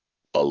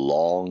A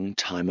long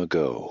time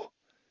ago,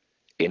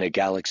 in a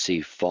galaxy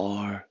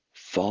far,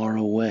 far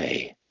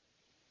away.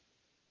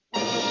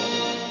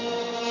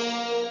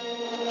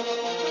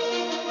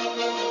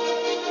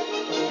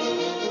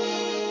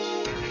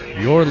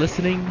 You're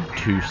listening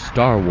to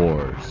Star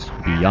Wars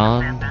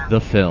Beyond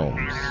the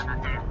Films,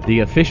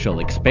 the official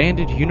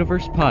expanded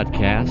universe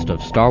podcast of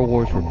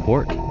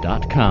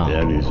StarWarsReport.com.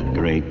 There is a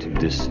great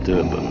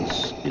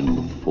disturbance in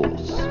the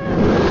Force.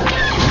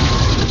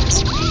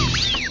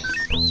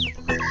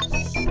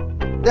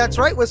 That's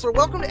right, Whistler.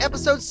 Welcome to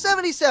episode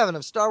 77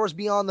 of Star Wars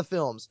Beyond the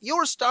Films,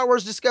 your Star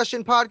Wars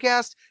discussion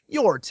podcast,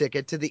 your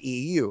ticket to the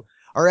EU.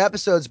 Our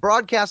episodes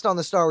broadcast on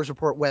the Star Wars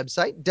Report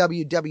website,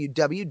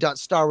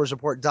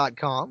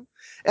 www.starwarsreport.com.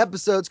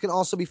 Episodes can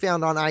also be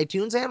found on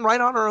iTunes and right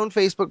on our own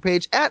Facebook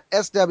page at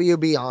SW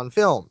Beyond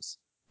Films.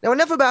 Now,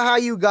 enough about how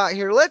you got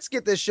here. Let's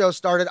get this show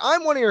started.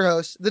 I'm one of your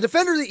hosts, the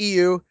defender of the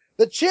EU,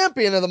 the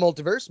champion of the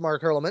multiverse,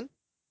 Mark Hurlman.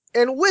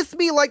 And with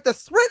me, like the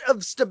threat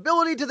of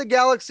stability to the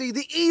galaxy,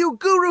 the EU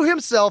guru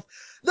himself,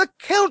 the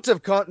Count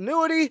of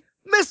Continuity,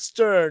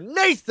 Mr.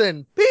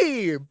 Nathan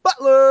P.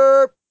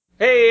 Butler.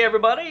 Hey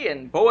everybody,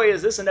 and boy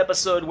is this an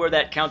episode where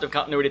that Count of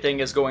Continuity thing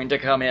is going to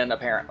come in,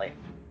 apparently.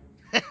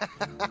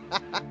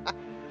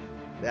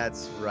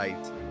 That's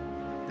right.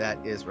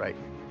 That is right.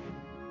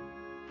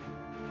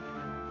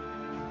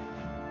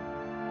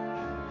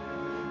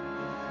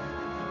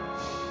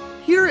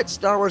 Here at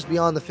Star Wars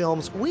Beyond the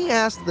Films, we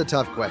ask the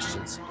tough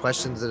questions.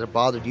 Questions that have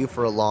bothered you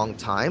for a long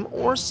time,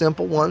 or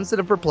simple ones that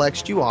have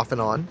perplexed you off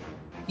and on.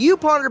 You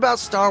ponder about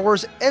Star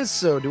Wars, and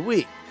so do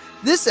we.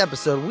 This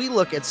episode, we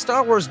look at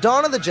Star Wars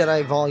Dawn of the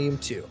Jedi Volume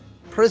 2,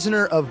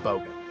 Prisoner of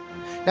Bogan.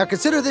 Now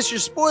consider this your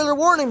spoiler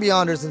warning,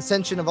 Beyonders and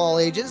Sentient of all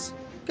ages,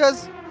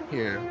 because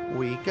here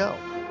we go.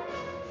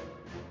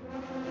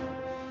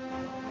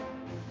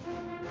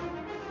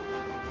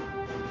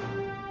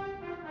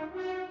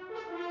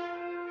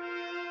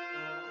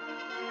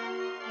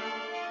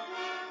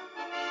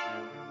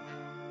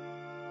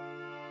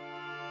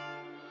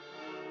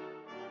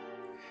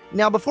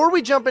 Now, before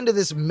we jump into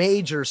this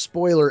major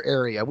spoiler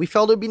area, we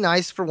felt it'd be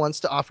nice for once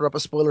to offer up a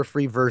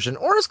spoiler-free version,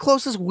 or as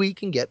close as we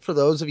can get for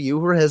those of you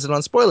who are hesitant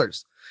on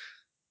spoilers.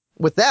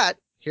 With that,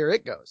 here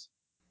it goes.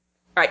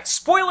 Alright,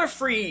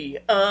 spoiler-free.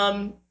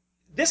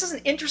 This is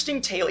an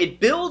interesting tale. It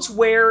builds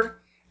where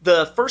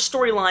the first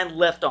storyline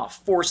left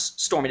off, Force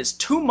Storm. It is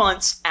 2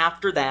 months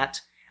after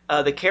that.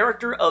 The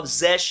character of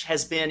Zesh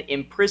has been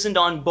imprisoned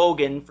on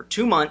Bogan for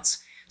 2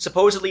 months,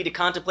 supposedly to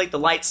contemplate the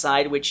light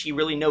side, which he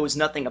really knows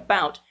nothing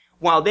about.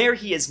 While there,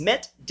 he has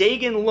met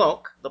Dagan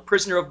Lok, the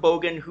prisoner of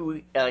Bogan,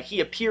 who he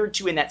appeared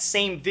to in that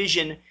same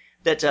vision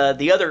that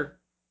the other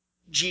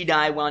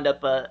Jedi wound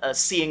up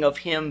seeing of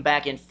him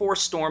back in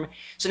Force Storm.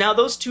 So now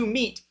those two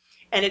meet,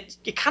 and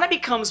it kind of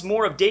becomes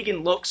more of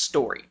Dagan Lok's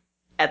story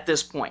at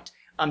this point.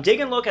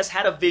 Dagan Lok has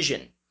had a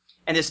vision,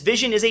 and this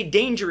vision is a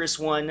dangerous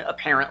one,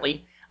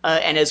 apparently,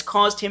 and has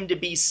caused him to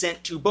be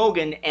sent to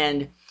Bogan,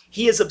 and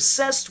he is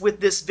obsessed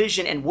with this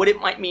vision and what it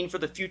might mean for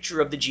the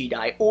future of the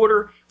Jedi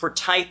Order, for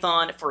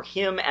Tython, for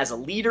him as a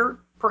leader,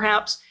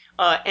 perhaps,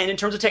 and in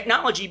terms of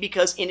technology,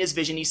 because in his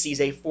vision he sees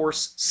a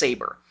Force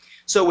saber.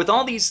 So with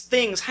all these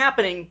things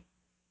happening,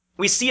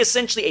 we see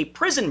essentially a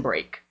prison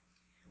break,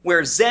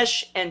 where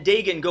Zesh and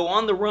Dagan go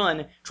on the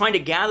run, trying to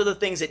gather the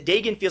things that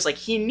Dagan feels like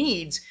he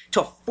needs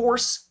to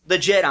force the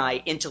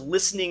Jedi into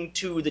listening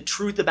to the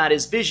truth about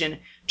his vision,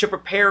 to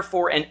prepare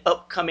for an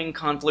upcoming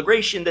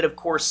conflagration that, of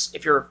course,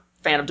 if you're a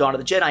fan of Dawn of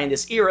the Jedi in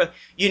this era,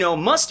 you know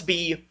must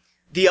be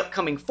the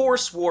upcoming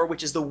Force War,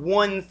 which is the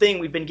one thing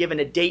we've been given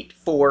a date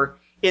for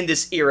in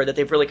this era that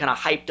they've really kind of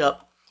hyped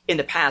up in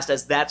the past,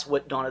 as that's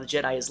what Dawn of the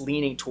Jedi is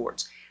leaning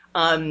towards.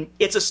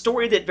 It's a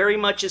story that very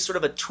much is sort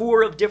of a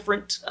tour of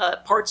different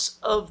parts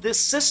of this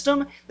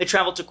system. They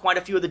travel to quite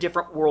a few of the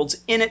different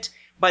worlds in it.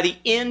 By the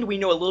end, we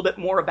know a little bit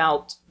more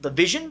about the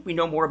vision, we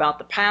know more about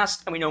the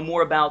past, and we know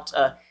more about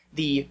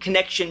the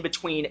connection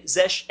between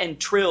Zesh and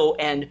Trill,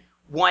 and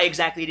why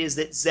exactly it is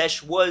that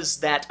Zesh was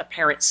that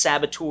apparent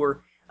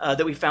saboteur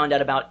that we found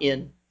out about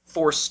in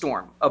Force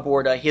Storm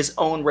aboard his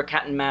own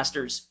Rakatan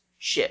Master's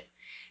ship.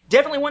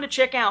 Definitely one to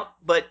check out,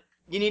 but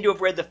you need to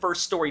have read the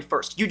first story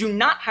first. You do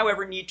not,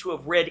 however, need to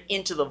have read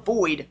Into the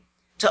Void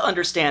to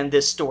understand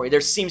this story. There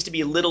seems to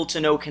be little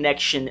to no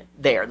connection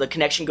there. The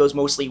connection goes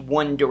mostly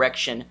one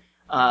direction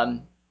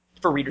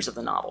for readers of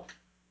the novel.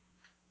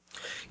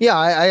 Yeah,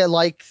 I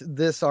like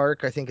this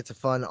arc. I think it's a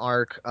fun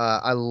arc.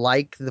 I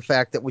like the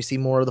fact that we see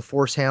more of the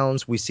Force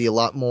Hounds. We see a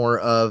lot more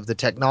of the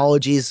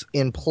technologies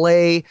in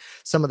play,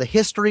 some of the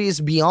histories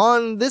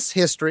beyond this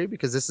history,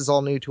 because this is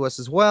all new to us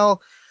as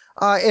well.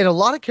 And a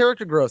lot of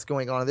character growth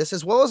going on in this,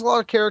 as well as a lot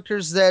of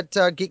characters that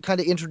get kind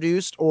of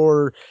introduced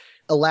or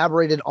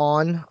elaborated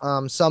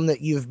on. Some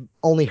that you've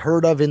only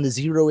heard of in the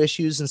Zero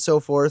issues and so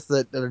forth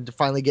that are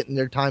finally getting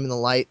their time in the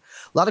light.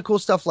 A lot of cool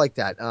stuff like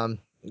that.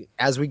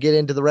 As we get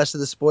into the rest of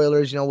the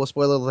spoilers, we'll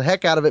spoil the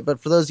heck out of it. But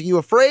for those of you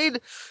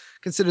afraid,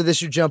 consider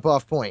this your jump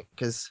off point,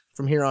 because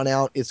from here on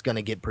out, it's going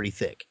to get pretty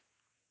thick.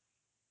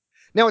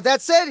 Now, with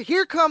that said,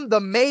 here come the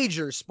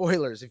major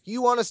spoilers. If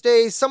you want to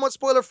stay somewhat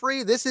spoiler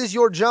free, this is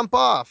your jump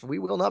off. We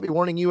will not be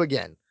warning you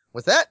again.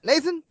 With that,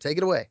 Nathan, take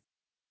it away.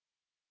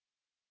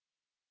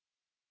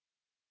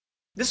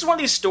 This is one of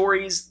these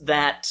stories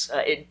that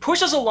it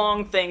pushes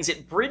along things.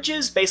 It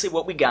bridges basically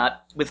what we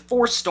got with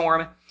Force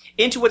Storm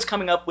into what's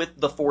coming up with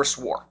the Force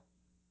War.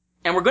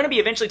 And we're going to be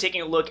eventually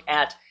taking a look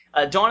at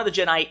Dawn of the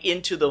Jedi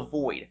Into the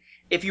Void.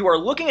 If you are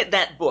looking at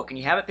that book and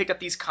you haven't picked up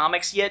these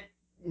comics yet,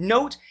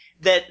 note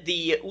that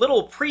the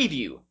little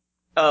preview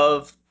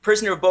of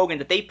Prisoner of Bogan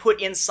that they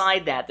put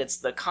inside that's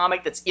the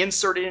comic that's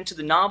inserted into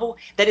the novel,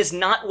 that is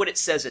not what it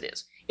says it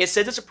is. It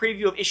says it's a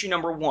preview of issue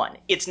number 1.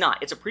 It's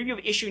not. It's a preview of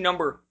issue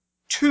number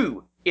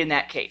 2 in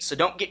that case. So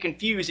don't get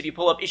confused if you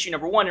pull up issue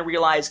number 1 and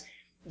realize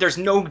there's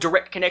no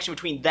direct connection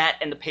between that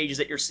and the pages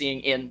that you're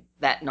seeing in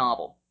that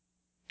novel.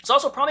 It's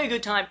also probably a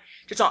good time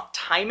to talk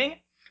timing,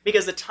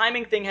 because the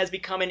timing thing has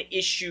become an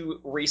issue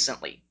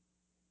recently.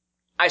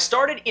 I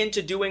started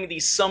into doing the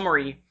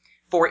summary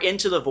for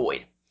Into the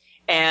Void,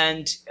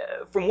 and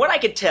from what I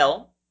could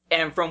tell,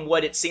 and from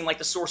what it seemed like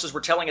the sources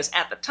were telling us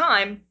at the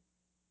time,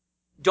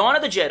 Dawn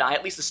of the Jedi,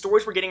 at least the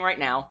stories we're getting right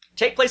now,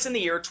 take place in the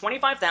year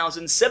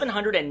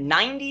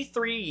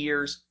 25,793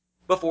 years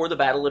before the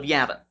Battle of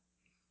Yavin.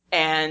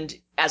 And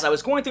as I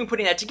was going through and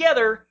putting that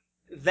together,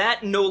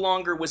 that no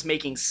longer was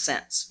making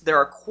sense. There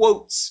are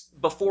quotes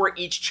before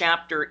each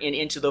chapter in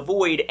Into the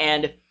Void,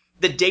 and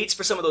the dates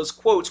for some of those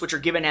quotes, which are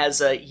given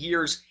as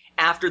years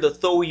after the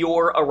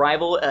Tho-Yor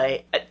arrival,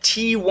 a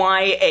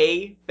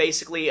TYA,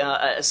 basically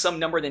some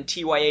number than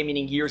TYA,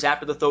 meaning years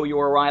after the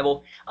Tho-Yor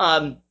arrival,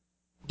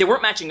 they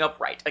weren't matching up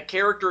right. A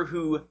character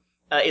who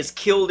is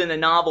killed in the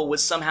novel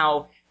was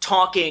somehow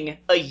talking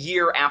a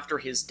year after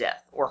his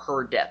death, or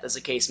her death, as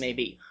the case may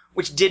be,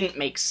 which didn't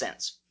make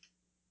sense.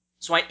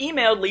 So I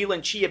emailed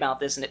Leland Chee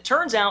about this, and it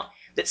turns out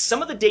that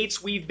some of the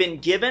dates we've been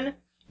given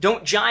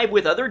don't jive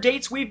with other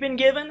dates we've been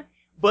given,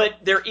 but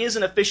there is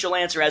an official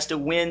answer as to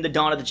when the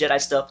Dawn of the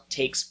Jedi stuff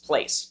takes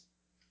place.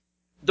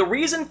 The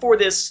reason for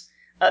this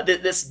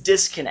this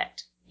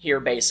disconnect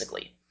here,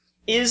 basically,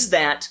 is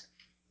that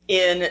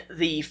in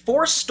the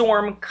Force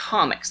Storm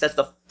comics, that's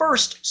the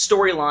first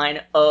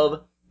storyline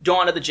of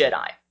Dawn of the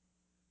Jedi,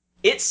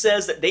 it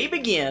says that they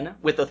begin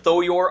with the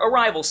Tho-Yor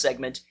arrival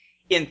segment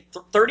in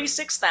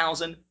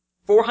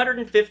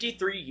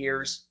 36,453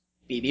 years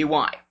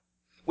BBY,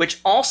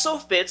 which also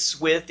fits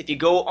with, if you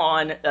go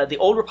on the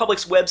Old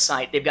Republic's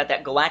website, they've got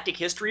that galactic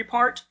history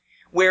part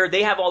where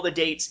they have all the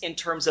dates in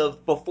terms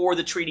of before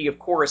the Treaty of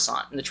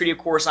Coruscant. And the Treaty of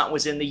Coruscant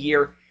was in the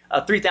year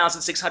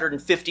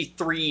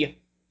 3,653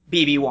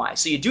 BBY.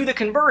 So you do the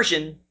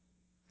conversion,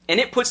 and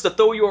it puts the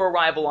Tho-Yor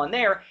arrival on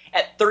there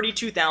at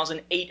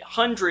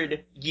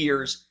 32,800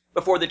 years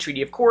before the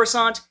Treaty of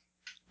Coruscant.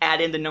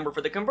 Add in the number for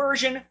the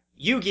conversion,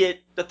 you get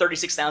the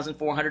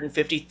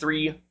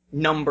 36,453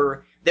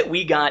 number that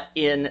we got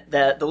in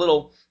the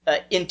little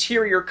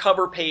interior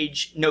cover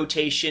page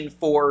notation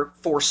for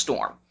Force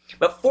Storm.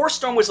 But Force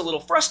Storm was a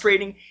little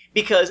frustrating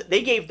because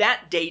they gave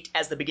that date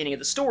as the beginning of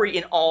the story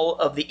in all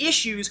of the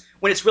issues,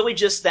 when it's really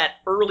just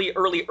that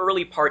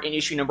early part in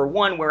issue number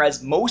 1,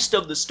 whereas most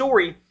of the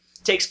story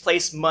takes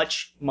place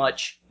much,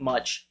 much,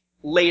 much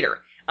later.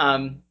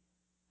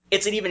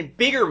 It's an even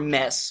bigger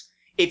mess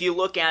if you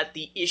look at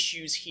the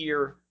issues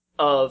here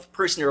of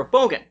Prisoner of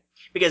Bogan,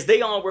 because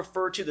they all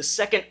refer to the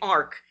second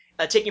arc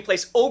taking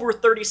place over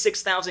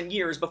 36,000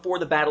 years before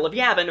the Battle of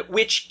Yavin,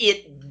 which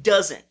it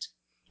doesn't.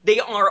 They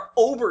are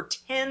over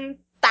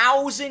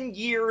 10,000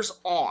 years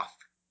off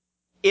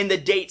in the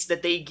dates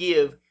that they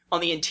give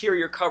on the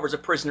interior covers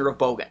of Prisoner of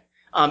Bogan.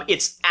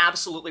 It's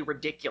absolutely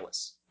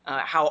ridiculous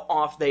how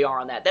off they are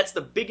on that. That's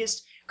the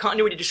biggest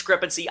continuity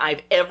discrepancy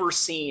I've ever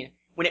seen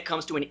when it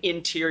comes to an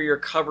interior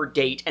cover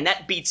date, and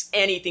that beats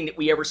anything that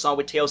we ever saw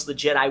with Tales of the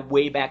Jedi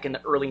way back in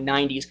the early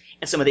 90s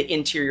and some of the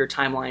interior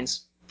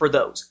timelines for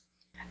those.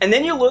 And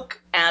then you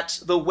look at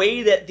the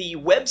way that the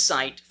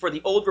website for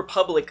the Old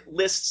Republic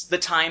lists the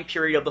time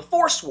period of the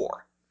Force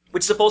War,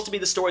 which is supposed to be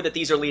the story that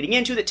these are leading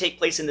into that take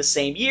place in the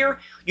same year.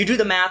 You do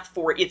the math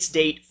for its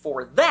date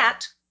for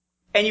that,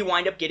 and you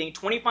wind up getting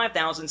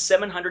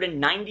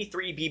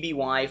 25,793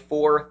 BBY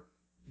for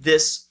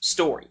this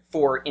story,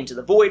 for Into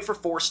the Void, for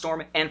Force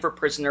Storm, and for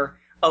Prisoner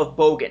of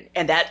Bogan.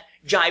 And that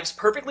jives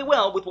perfectly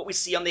well with what we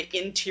see on the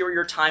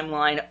interior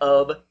timeline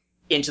of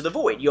Into the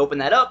Void. You open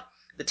that up,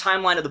 the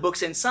timeline of the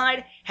books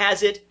inside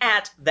has it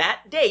at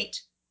that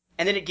date,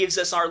 and then it gives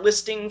us our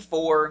listing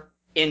for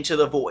Into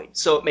the Void.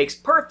 So it makes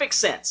perfect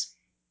sense.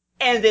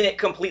 And then it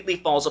completely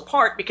falls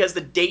apart because the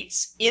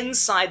dates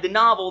inside the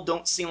novel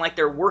don't seem like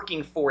they're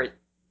working for it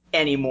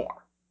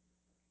anymore.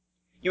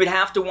 You would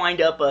have to wind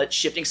up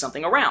shifting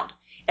something around.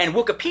 And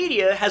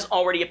Wikipedia has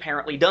already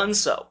apparently done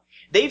so.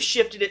 They've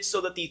shifted it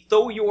so that the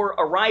Tho-Yor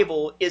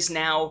arrival is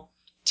now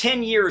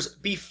 10 years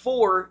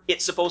before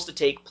it's supposed to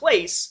take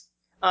place,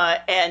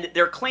 and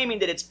they're claiming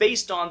that it's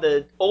based on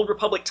the Old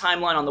Republic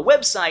timeline on the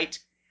website,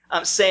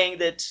 saying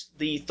that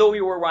the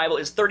Tho-Yor arrival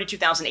is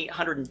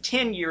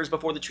 32,810 years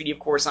before the Treaty of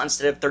Coruscant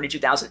instead of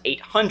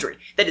 32,800.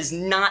 That is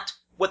not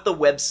what the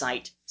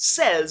website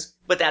says,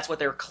 but that's what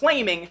they're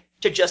claiming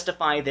to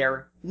justify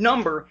their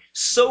number,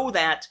 so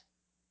that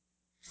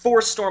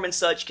Force Storm and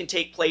such can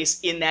take place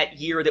in that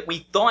year that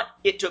we thought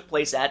it took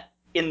place at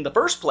in the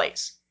first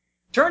place.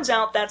 Turns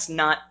out that's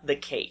not the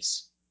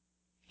case.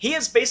 He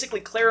has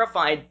basically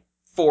clarified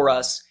for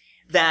us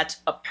that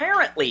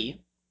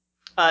apparently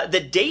the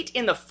date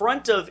in the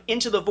front of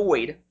Into the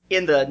Void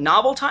in the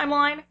novel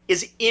timeline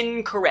is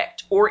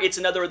incorrect, or it's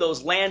another of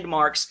those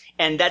landmarks,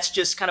 and that's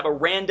just kind of a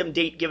random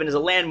date given as a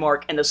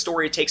landmark, and the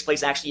story takes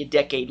place actually a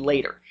decade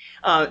later.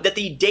 That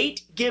the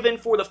date given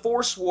for the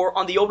Force War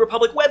on the Old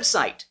Republic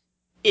website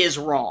is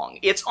wrong.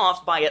 It's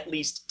off by at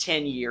least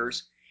 10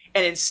 years.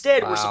 And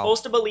instead, we're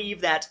supposed to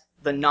believe that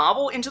the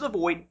novel Into the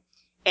Void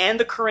and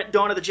the current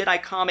Dawn of the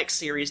Jedi comic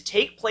series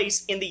take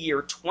place in the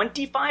year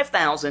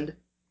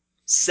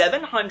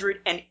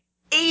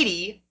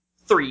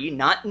 25,783,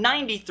 not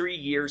 93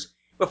 years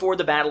before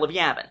the Battle of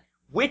Yavin,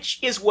 which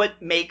is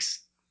what makes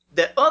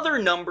the other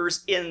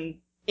numbers in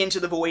Into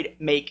the Void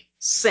make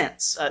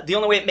sense. The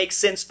only way it makes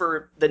sense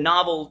for the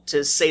novel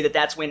to say that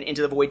that's when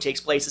Into the Void takes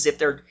place is if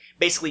they're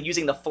basically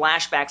using the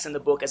flashbacks in the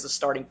book as a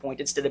starting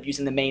point instead of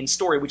using the main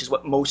story, which is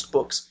what most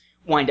books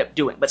wind up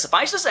doing. But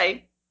suffice to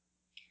say,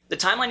 the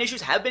timeline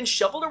issues have been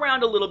shuffled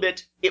around a little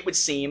bit, it would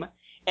seem,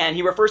 and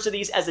he refers to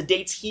these as the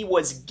dates he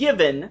was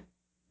given,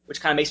 which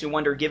kind of makes me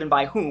wonder, given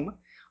by whom.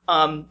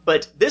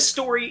 But this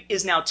story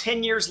is now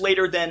 10 years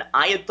later than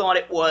I had thought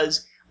it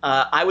was.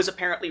 I was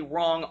apparently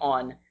wrong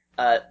on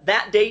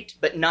that date,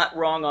 but not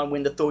wrong on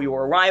when the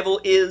Thoyor arrival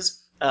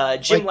is.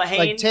 Jim Lahane.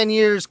 Like 10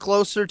 years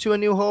closer to A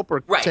New Hope,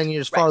 or 10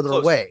 years farther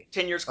closer, away?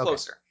 10 years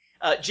closer.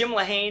 Jim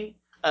Lahane,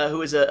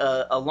 who is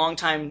a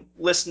longtime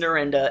listener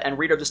and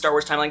reader of the Star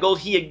Wars Timeline Gold,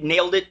 he had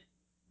nailed it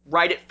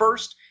right at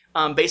first,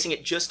 basing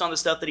it just on the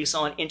stuff that he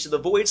saw in Into the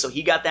Void, so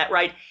he got that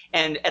right.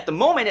 And at the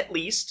moment, at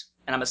least,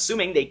 and I'm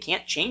assuming they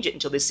can't change it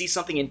until they see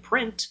something in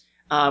print,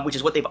 which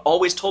is what they've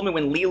always told me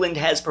when Leland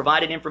has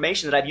provided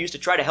information that I've used to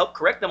try to help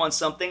correct them on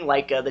something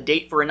like the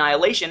date for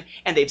Annihilation,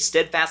 and they've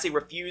steadfastly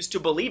refused to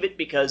believe it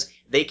because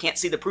they can't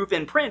see the proof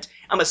in print.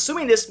 I'm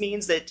assuming this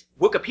means that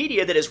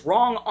Wikipedia, that is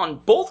wrong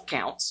on both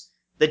counts,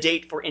 the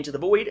date for Into the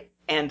Void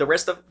and the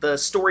rest of the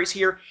stories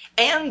here,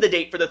 and the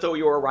date for the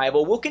Thoyor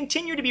arrival, will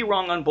continue to be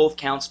wrong on both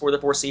counts for the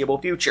foreseeable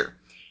future.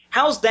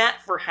 How's that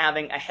for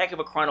having a heck of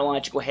a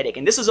chronological headache?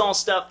 And this is all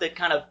stuff that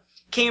kind of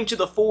came to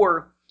the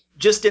fore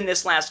just in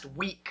this last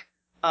week.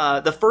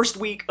 The first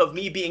week of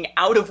me being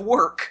out of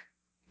work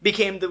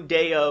became the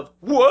day of,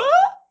 what?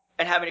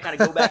 And having to kind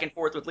of go back and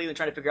forth with Leland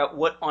trying to figure out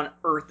what on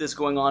earth is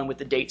going on with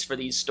the dates for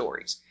these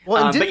stories.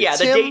 Well, but yeah,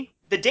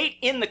 the date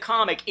in the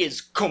comic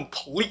is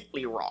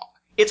completely wrong.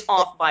 It's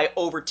off by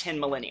over 10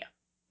 millennia.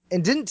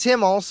 And didn't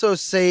Tim also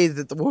say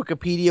that the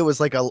Wikipedia was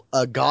like a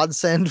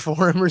godsend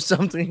for him or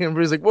something? And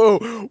everybody's like,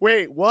 whoa,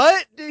 wait,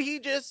 what did he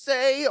just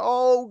say?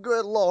 Oh,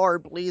 good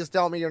Lord, please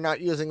tell me you're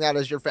not using that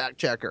as your fact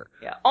checker.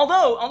 Yeah.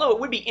 Although it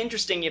would be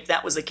interesting if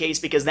that was the case,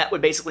 because that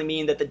would basically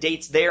mean that the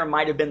dates there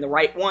might have been the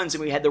right ones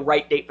and we had the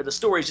right date for the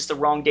stories, just the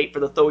wrong date for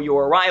the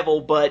Thoyor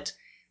arrival, but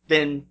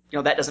then,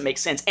 that doesn't make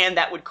sense. And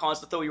that would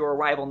cause the Thoyor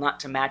arrival not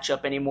to match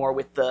up anymore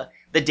with the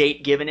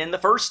date given in the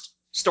first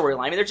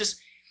storyline. I mean,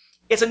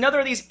 it's another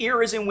of these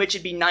eras in which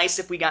it'd be nice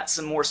if we got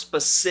some more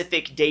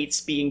specific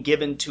dates being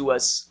given to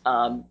us,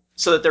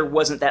 so that there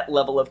wasn't that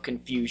level of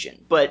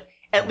confusion. But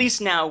at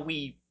least now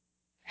we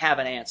have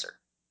an answer.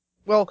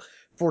 Well,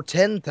 for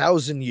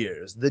 10,000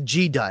 years, the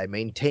Jedi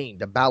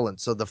maintained a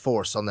balance of the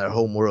Force on their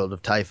home world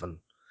of Typhon.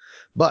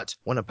 But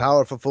when a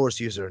powerful Force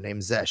user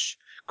named Zesh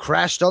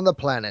crashed on the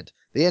planet,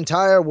 the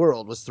entire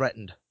world was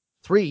threatened.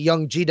 3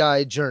 young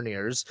Jedi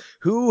journeyers,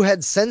 who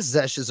had sensed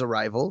Zesh's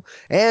arrival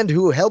and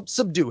who helped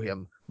subdue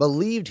him,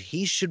 believed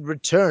he should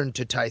return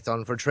to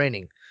Tython for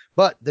training.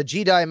 But the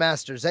Jedi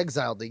Masters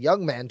exiled the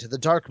young man to the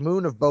dark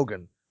moon of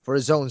Bogan for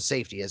his own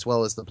safety as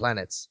well as the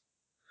planet's.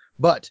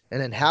 But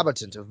an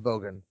inhabitant of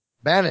Bogan,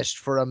 banished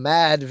for a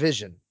mad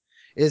vision,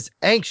 is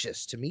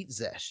anxious to meet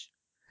Zesh.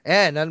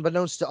 And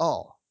unbeknownst to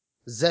all,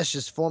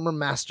 Zesh's former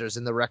masters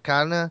in the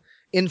Rakana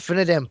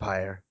Infinite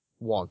Empire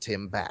want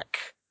him back.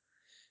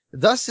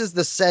 Thus is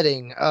the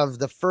setting of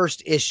the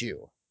first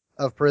issue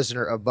of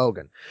Prisoner of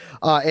Bogan.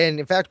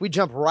 And in fact, we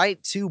jump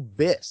right to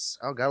Biss.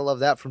 Oh, gotta love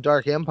that, from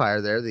Dark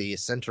Empire there, the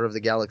center of the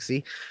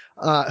galaxy.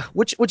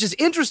 Which is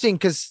interesting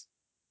because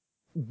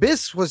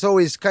Biss was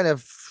always kind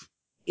of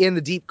in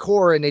the deep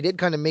core, and they did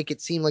kind of make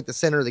it seem like the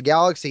center of the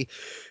galaxy.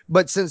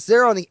 But since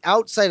they're on the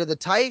outside of the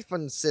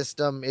Typhon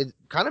system, it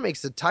kind of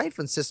makes the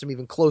Typhon system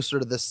even closer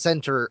to the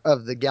center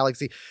of the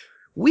galaxy.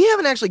 We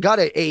haven't actually got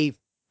a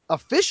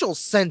official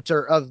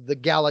center of the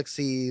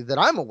galaxy that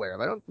I'm aware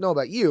of. I don't know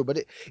about you, but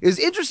it is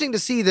interesting to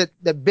see that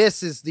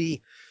Biss is the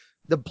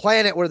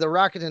planet where the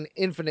Rakatan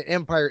Infinite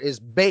Empire is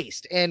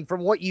based. And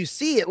from what you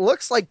see, it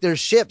looks like their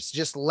ships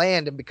just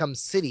land and become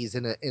cities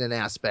in an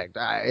aspect.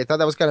 I thought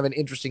that was kind of an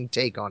interesting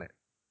take on it.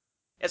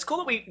 It's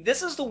cool that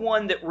this is the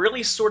one that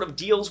really sort of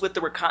deals with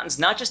the Rakatans,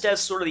 not just as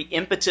sort of the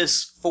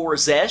impetus for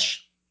Zesh,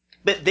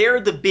 but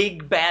they're the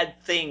big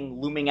bad thing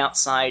looming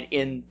outside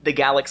in the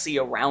galaxy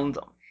around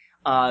them.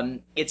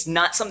 It's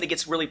not something that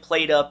gets really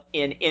played up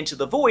in Into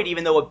the Void,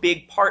 even though a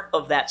big part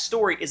of that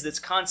story is this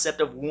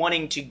concept of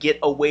wanting to get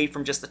away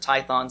from just the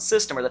Tython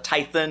system, or the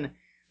Tython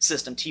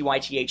system,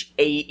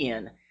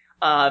 Tythan.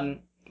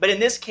 But in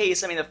this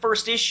case, I mean, the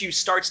first issue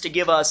starts to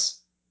give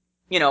us,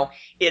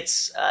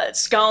 it's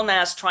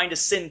Skalnas trying to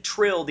send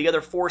Trill, the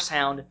other Force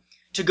Hound,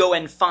 to go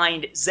and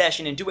find Zesh,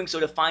 and in doing so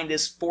to find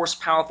this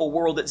force-powerful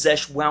world that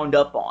Zesh wound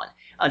up on,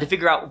 to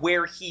figure out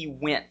where he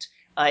went.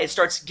 It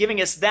starts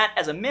giving us that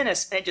as a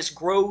menace, and it just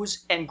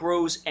grows and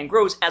grows and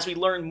grows as we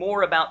learn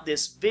more about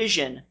this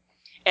vision.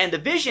 And the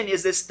vision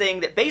is this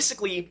thing that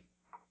basically,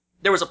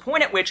 there was a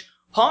point at which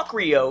Hawk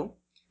Rio,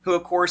 who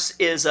of course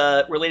is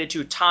related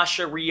to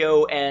Tasha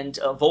Rio and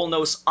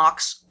Volnos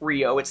Ox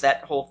Rio, it's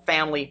that whole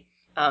family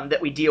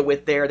that we deal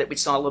with there that we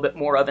saw a little bit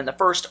more of in the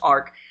first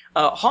arc.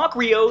 Hawk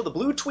Rio, the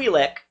blue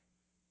Twi'lek,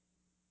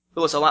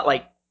 who looks a lot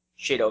like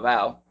Shadow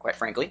Vow, quite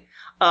frankly,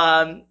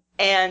 and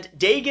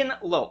Dagan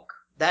Lok.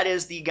 That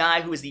is the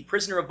guy who is the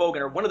prisoner of Bogan,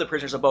 or one of the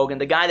prisoners of Bogan,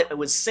 the guy that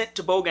was sent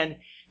to Bogan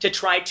to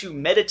try to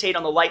meditate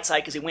on the light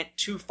side because he went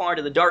too far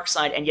to the dark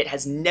side and yet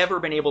has never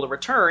been able to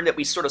return, that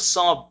we sort of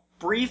saw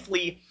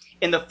briefly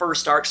in the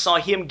first arc, saw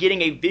him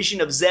getting a vision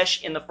of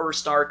Zesh in the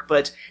first arc,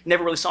 but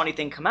never really saw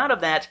anything come out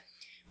of that.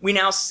 We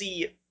now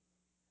see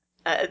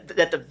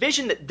that the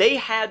vision that they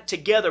had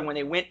together when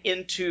they went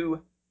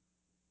into,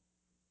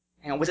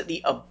 was it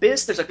the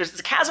Abyss? There's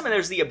the chasm and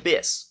there's the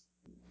Abyss.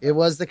 It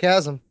was the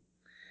chasm.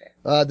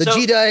 The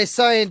Jedi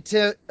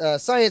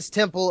Science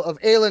Temple of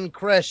Aelin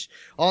Kresh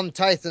on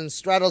Tython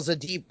straddles a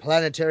deep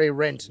planetary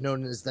rent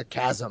known as the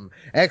Chasm.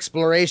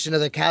 Exploration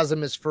of the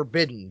chasm is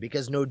forbidden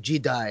because no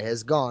Jedi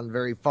has gone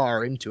very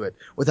far into it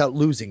without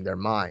losing their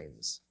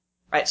minds.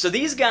 Right, so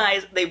these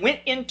guys, they went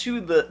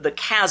into the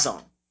chasm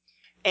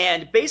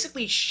and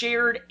basically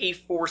shared a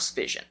Force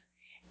vision.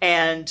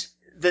 And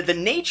the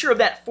nature of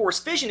that Force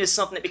vision is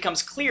something that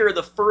becomes clear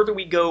the further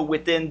we go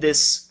within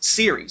this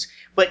series.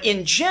 But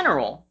in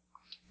general,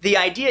 the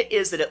idea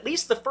is that at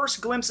least the first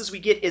glimpses we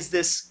get is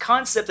this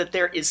concept that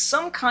there is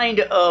some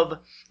kind of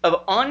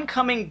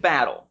oncoming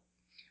battle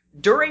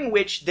during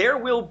which there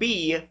will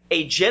be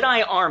a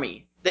Jedi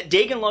army that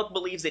Dagan Lok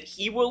believes that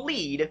he will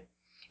lead.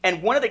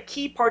 And one of the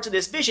key parts of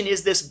this vision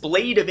is this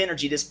blade of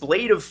energy, this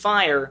blade of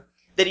fire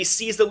that he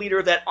sees the leader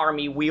of that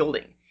army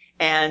wielding.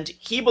 And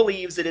he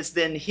believes that it's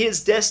then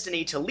his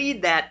destiny to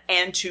lead that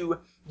and to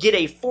get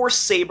a Force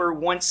saber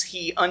once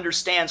he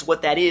understands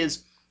what that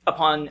is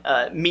upon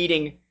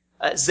meeting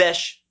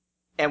Zesh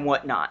and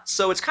whatnot.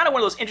 So it's kind of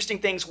one of those interesting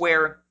things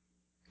where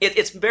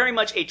it's very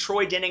much a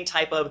Troy Denning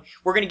type of,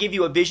 we're going to give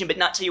you a vision but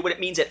not tell you what it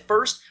means at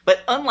first.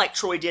 But unlike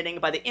Troy Denning,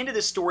 by the end of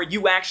the story,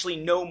 you actually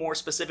know more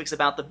specifics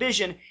about the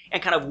vision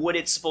and kind of what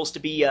it's supposed to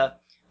be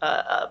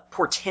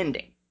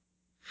portending.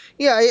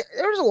 Yeah,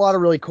 there's a lot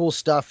of really cool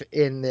stuff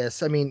in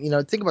this. I mean,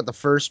 think about the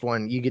first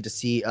one. You get to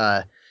see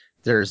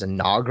there's a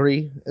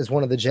Nagri as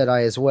one of the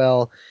Jedi as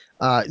well.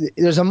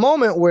 There's a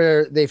moment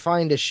where they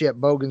find a ship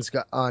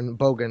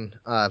Bogan.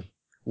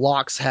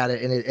 Locks had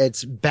it, and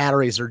its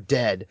batteries are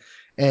dead.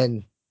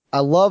 And I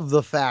love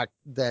the fact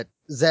that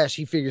Zesh,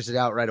 he figures it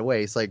out right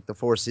away. It's like the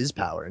Force is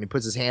power, and he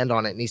puts his hand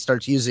on it, and he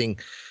starts using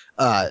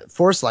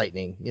Force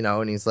lightning,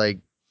 and he's like,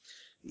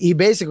 he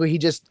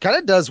just kind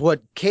of does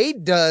what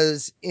Cade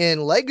does in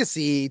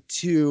Legacy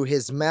to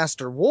his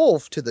master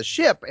Wolf to the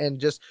ship and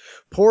just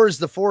pours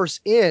the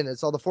Force in.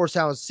 It's all the Force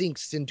Hound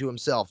sinks into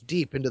himself,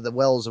 deep into the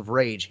wells of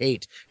rage,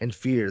 hate, and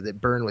fear that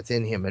burn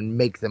within him and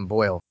make them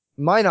boil.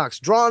 Minox,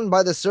 drawn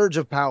by the surge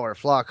of power,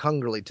 flock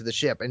hungrily to the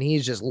ship, and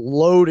he's just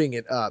loading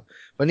it up.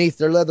 Beneath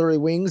their leathery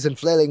wings and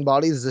flailing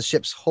bodies, the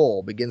ship's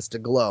hull begins to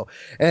glow.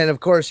 And of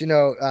course,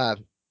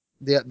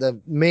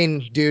 the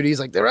main dude, he's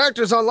like, the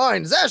reactor's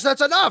online. Zesh,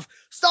 that's enough.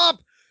 Stop.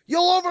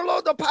 You'll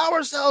overload the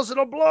power cells.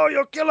 It'll blow.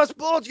 You'll kill us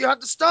both. You have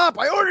to stop.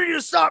 I order you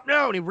to stop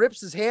now. And he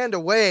rips his hand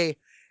away.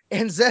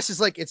 And Zesh is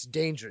like, it's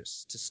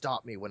dangerous to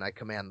stop me when I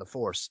command the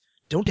Force.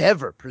 Don't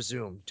ever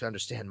presume to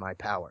understand my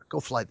power. Go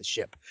fly the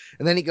ship.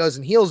 And then he goes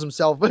and heals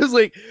himself. But it's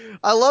like,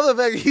 I love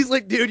the fact he's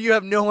like, dude, you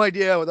have no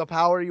idea what the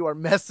power you are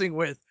messing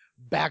with.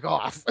 Back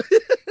off.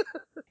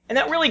 And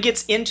that really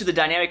gets into the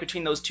dynamic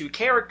between those two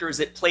characters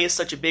that plays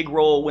such a big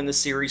role when the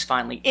series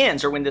finally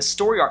ends, or when this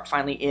story arc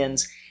finally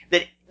ends,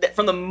 that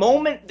from the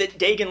moment that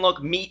Dagan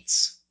Lok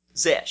meets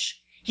Zesh,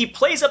 he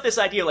plays up this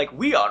idea like,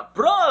 we are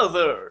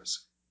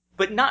brothers,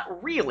 but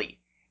not really.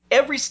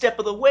 Every step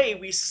of the way,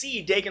 we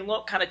see Dagan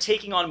Lok kind of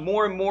taking on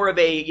more and more of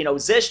a,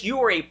 Zesh, you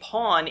are a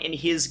pawn in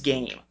his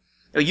game.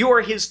 You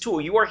are his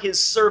tool. You are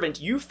his servant.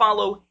 You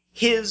follow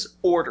his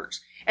orders.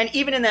 And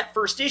even in that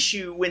first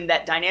issue, when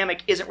that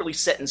dynamic isn't really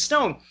set in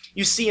stone,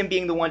 you see him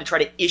being the one to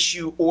try to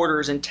issue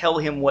orders and tell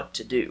him what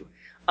to do.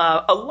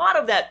 A lot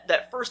of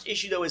that first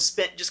issue, though, is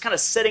spent just kind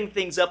of setting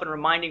things up and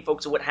reminding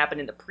folks of what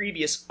happened in the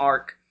previous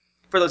arc,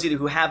 for those of you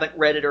who haven't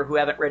read it or who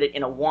haven't read it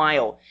in a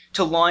while,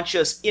 to launch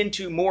us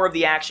into more of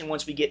the action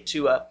once we get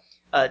to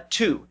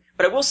 2.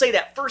 But I will say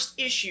that first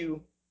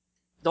issue,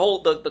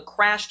 the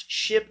crashed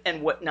ship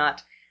and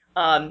whatnot,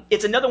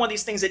 it's another one of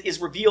these things that is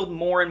revealed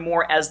more and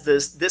more as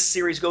this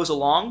series goes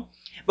along.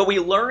 But we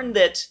learn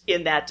that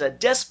in that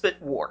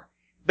despot war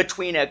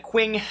between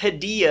Queen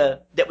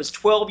Hadia that was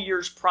 12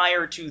 years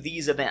prior to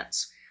these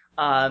events.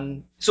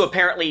 So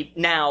apparently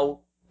now,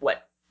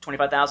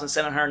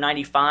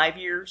 25,795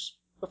 years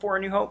before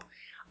A New Hope?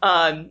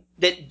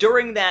 That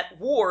during that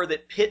war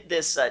that pit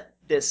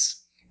this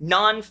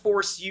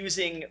non-force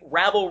using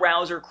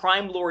rabble-rouser,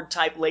 crime lord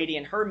type lady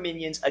and her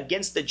minions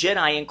against the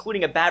Jedi,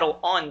 including a battle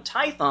on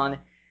Tython,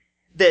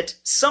 that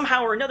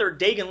somehow or another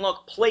Dagon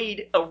Luck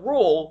played a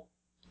role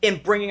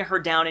in bringing her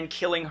down and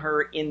killing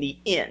her in the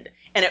end.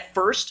 And at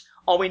first,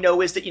 all we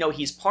know is that,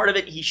 he's part of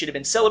it, he should have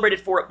been celebrated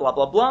for it, blah,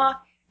 blah, blah.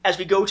 As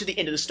we go to the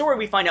end of the story,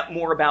 we find out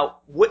more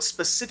about what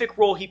specific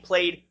role he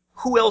played,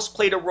 who else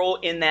played a role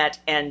in that,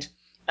 and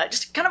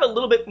just kind of a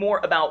little bit more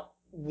about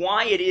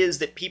why it is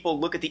that people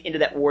look at the end of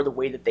that war the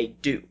way that they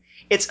do.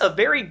 It's a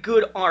very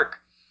good arc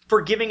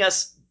for giving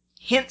us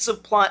hints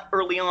of plot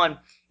early on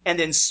and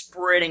then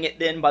spreading it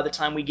then by the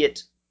time we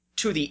get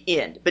to the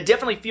end. But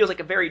definitely feels like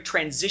a very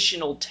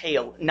transitional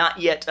tale, not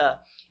yet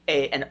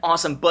an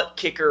awesome butt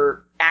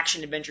kicker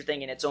action adventure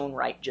thing in its own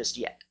right just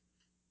yet.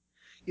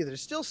 Yeah, they're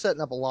still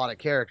setting up a lot of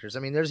characters. I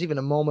mean, there's even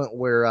a moment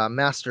where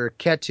Master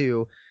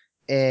Ketu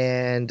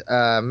and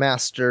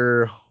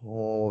Master,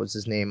 what was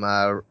his name,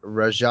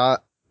 Rajavari.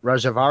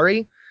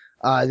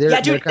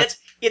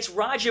 It's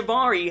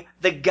Rajavari,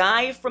 the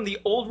guy from the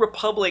Old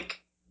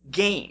Republic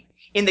game.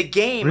 In the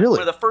game, Really? One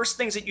of the first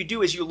things that you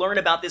do is you learn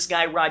about this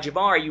guy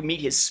Rajavari. You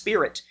meet his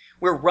spirit,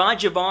 where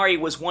Rajavari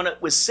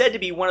was said to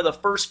be one of the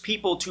first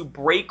people to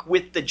break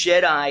with the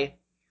Jedi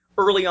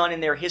early on in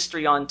their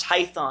history on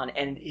Tython,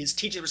 and his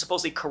teachings were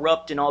supposedly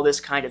corrupt and all this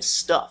kind of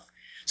stuff.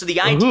 So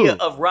the idea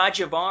of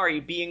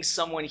Rajavari being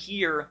someone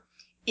here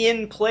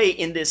in play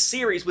in this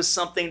series was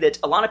something that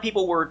a lot of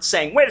people were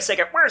saying, wait a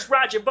second, where's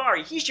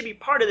Rajavari? He should be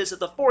part of this if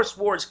the Force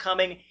War's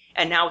coming,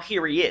 and now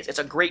here he is. It's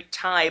a great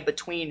tie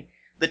between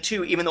the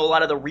two, even though a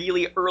lot of the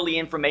really early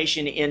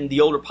information in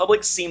the Old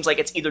Republic seems like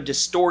it's either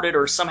distorted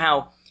or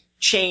somehow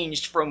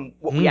changed from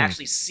what we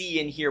actually see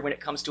in here when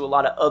it comes to a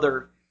lot of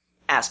other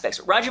aspects.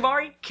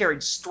 Rajavari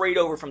carried straight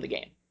over from the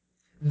game.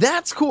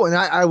 That's cool, and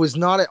I was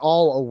not at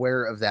all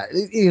aware of that.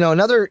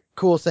 Another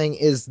cool thing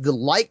is the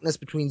likeness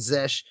between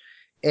Zesh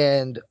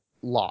and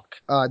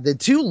Locke. The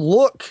two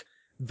look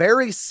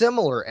very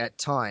similar at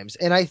times,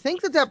 and I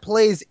think that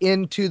plays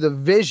into the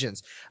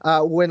visions.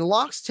 When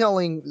Locke's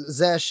telling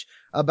Zesh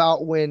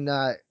about when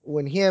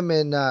him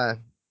and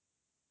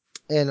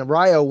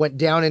Ryo went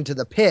down into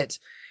the pit,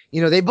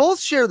 they both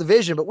share the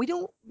vision, but we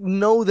don't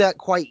know that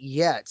quite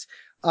yet.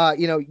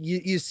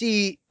 You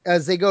see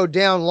as they go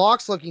down,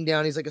 Locke's looking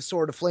down. He's like a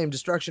sword of flame,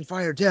 destruction,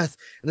 fire, death.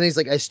 And then he's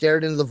like, I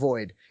stared into the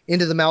void,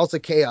 into the mouth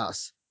of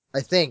chaos.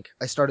 I think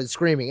I started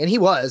screaming. And he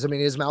was. I mean,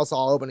 his mouth's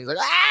all open. He's like,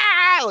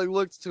 ah! Like,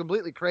 looked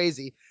completely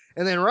crazy.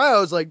 And then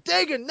Ryo's like,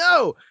 Dagon,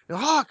 no! And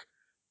Hawk,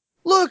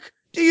 look,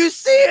 do you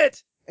see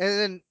it? And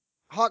then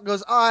Hawk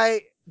goes,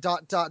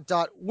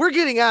 we're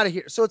getting out of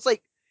here. So it's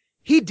like,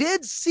 he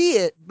did see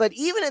it, but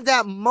even at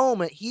that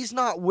moment, he's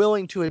not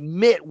willing to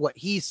admit what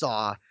he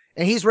saw.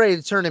 And he's ready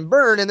to turn and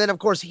burn. And then, of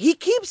course, he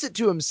keeps it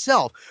to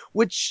himself,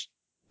 which,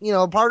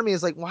 part of me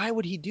is like, why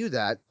would he do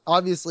that?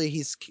 Obviously,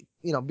 he's,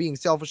 being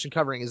selfish and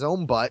covering his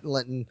own butt and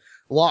letting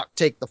Locke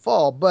take the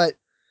fall. But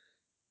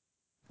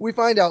we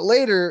find out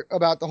later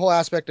about the whole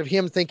aspect of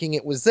him thinking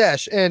it was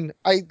Zesh. And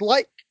I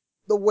like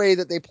the way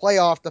that they play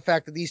off the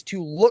fact that these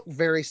two look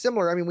very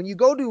similar. I mean, when you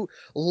go to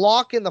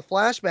Locke in the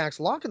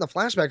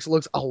flashbacks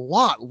looks a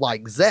lot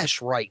like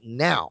Zesh right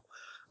now.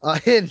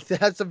 And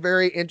that's a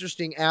very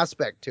interesting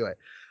aspect to it.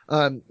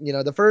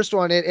 The first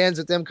one, it ends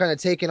with them kind of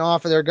taking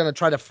off and they're going to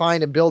try to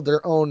find and build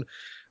their own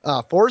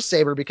Force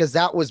Saber, because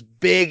that was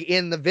big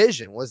in the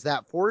vision, was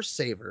that Force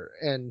Saber.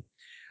 And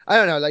I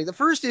don't know, like the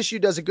first issue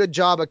does a good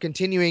job of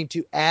continuing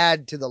to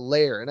add to the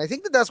layer. And I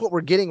think that that's what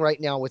we're getting right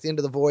now with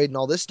Into the Void and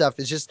all this stuff,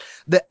 is just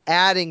the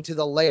adding to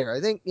the layer. I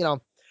think,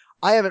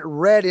 I haven't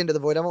read Into the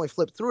Void. I've only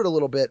flipped through it a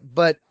little bit,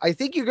 but I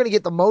think you're going to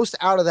get the most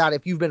out of that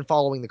if you've been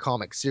following the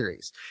comic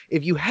series.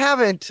 If you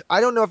haven't,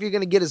 I don't know if you're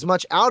going to get as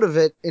much out of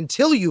it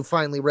until you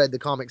finally read the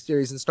comic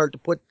series and start to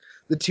put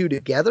the two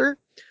together.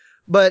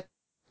 But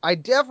I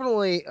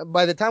definitely,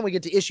 by the time we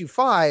get to issue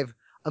 5,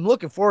 I'm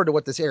looking forward to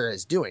what this era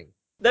is doing.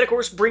 That, of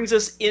course, brings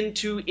us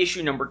into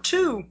issue number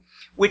 2,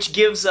 which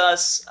gives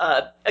us,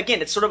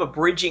 again, it's sort of a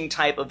bridging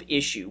type of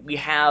issue. We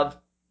have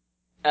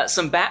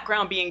some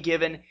background being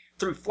given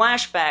through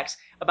flashbacks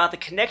about the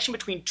connection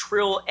between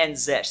Trill and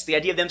Zesh, the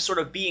idea of them sort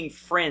of being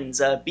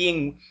friends,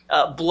 being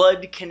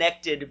blood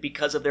connected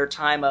because of their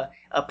time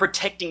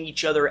protecting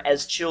each other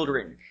as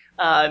children.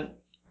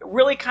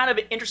 Really kind of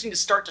interesting to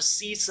start to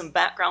see some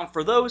background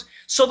for those,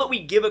 so that we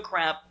give a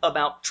crap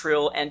about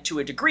Trill and, to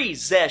a degree,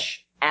 Zesh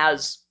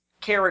as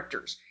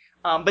characters.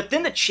 But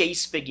then the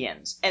chase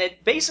begins, and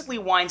it basically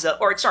winds up,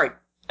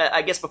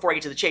 I guess before I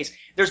get to the chase,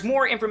 there's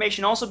more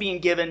information also being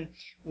given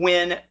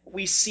when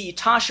we see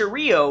Tasha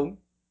Rio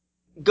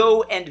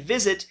go and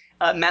visit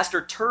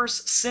Master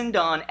Terse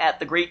Sindon at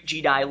the Great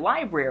Jedi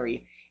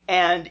Library,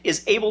 and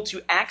is able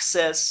to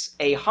access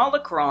a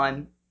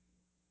holocron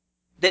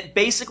that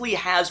basically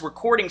has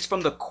recordings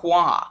from the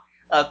Kwa,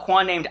 a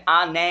Kwa named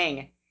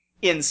Anang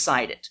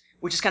inside it,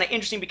 which is kind of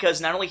interesting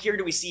because not only here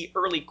do we see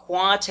early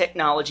Kwa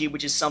technology,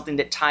 which is something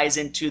that ties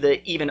into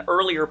the even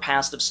earlier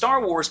past of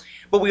Star Wars,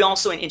 but we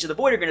also in Into the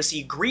Void are going to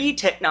see Gree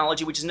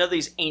technology, which is another of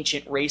these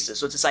ancient races.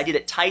 So it's this idea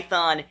that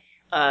Tython,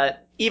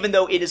 even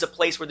though it is a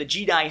place where the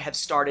Jedi have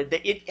started,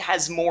 that it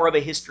has more of a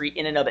history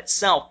in and of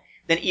itself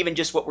than even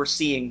just what we're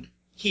seeing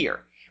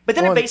here. But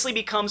then it basically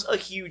becomes a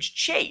huge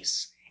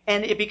chase.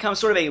 And it becomes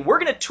sort of we're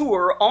going to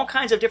tour all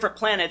kinds of different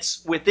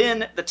planets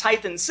within the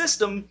Tython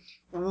system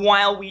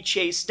while we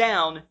chase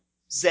down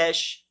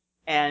Zesh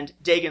and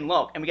Dagan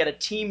Lok. And we got a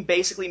team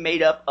basically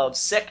made up of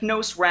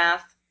Seknos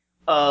Wrath,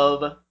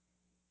 of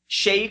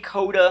Shay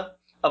Koda,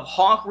 of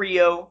Hawk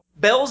Rio,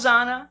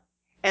 Belzana,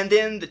 and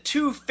then the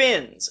two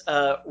Finns.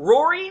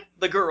 Rory,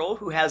 the girl,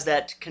 who has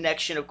that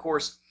connection, of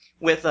course,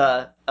 with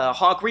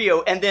Hawk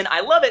Rio. And then,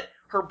 I love it,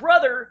 her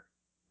brother,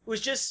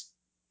 who's just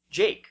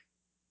Jake.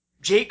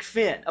 Jake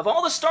Finn. Of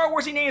all the Star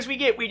Warsy names we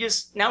get,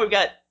 now we've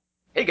got,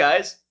 hey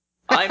guys,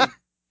 I'm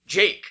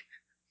Jake.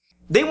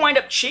 They wind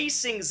up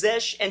chasing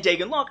Zesh and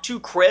Dagan Lok to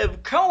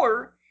Krev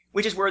Koer,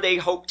 which is where they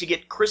hope to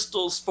get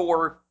crystals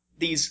for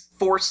these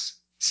Force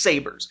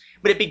sabers.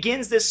 But it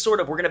begins this sort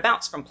of, we're going to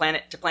bounce from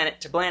planet to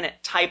planet to planet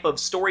type of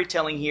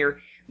storytelling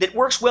here that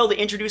works well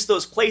to introduce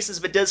those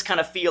places, but does kind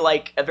of feel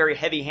like a very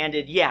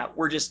heavy-handed,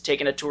 we're just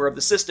taking a tour of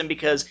the system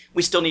because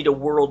we still need to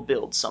world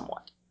build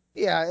somewhat.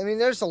 Yeah, I mean,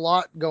 there's a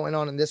lot going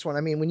on in this one.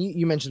 I mean, when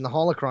you mentioned the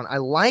holocron, I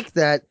like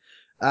that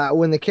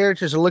when the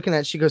characters are looking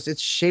at it, she goes, it's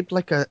shaped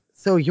like a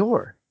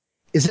Thoyor.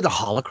 Is it a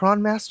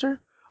holocron, Master?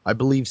 I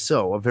believe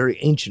so, a very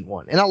ancient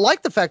one. And I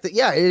like the fact that,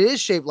 it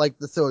is shaped like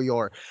the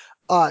Thoyor.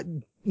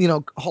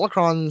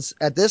 Holocrons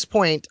at this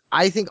point,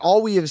 I think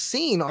all we have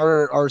seen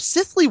are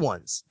Sithly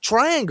ones,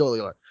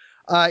 triangular.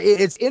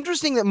 It's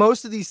interesting that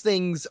most of these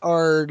things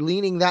are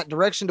leaning that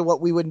direction to what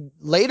we would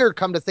later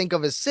come to think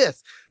of as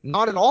Sith.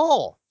 Not at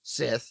all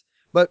Sith,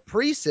 but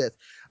pre-Sith.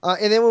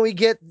 And then when we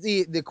get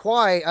the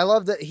Kwai, I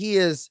love that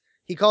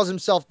he calls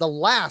himself the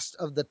last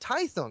of the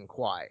Tython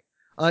Kwai.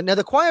 Now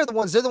the Kwai are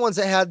they're the ones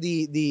that had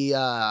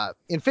the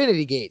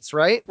Infinity Gates,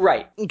 right?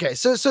 Right. Okay,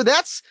 so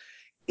that's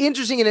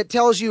interesting, and it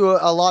tells you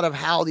a lot of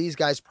how these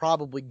guys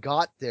probably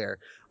got there.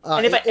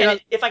 And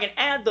if I can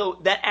add, though,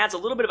 that adds a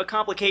little bit of a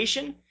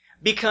complication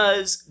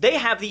because they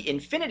have the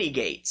Infinity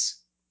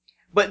Gates,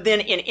 but then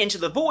in Into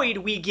the Void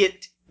we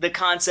get the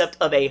concept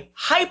of a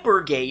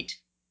Hypergate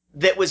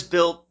that was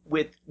built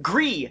with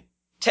Gree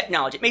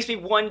technology. It makes me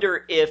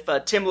wonder if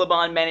Tim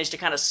LeBon managed to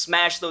kind of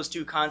smash those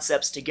two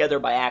concepts together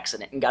by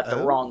accident and got the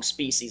wrong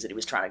species that he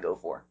was trying to go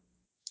for.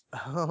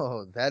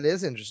 Oh, that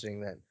is interesting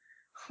then.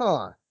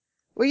 Huh.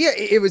 Well, yeah,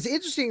 it was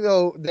interesting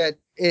though that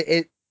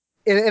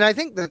and I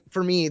think that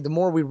for me, the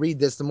more we read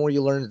this, the more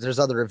you learn that there's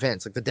other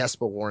events like the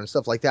Despo War and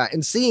stuff like that.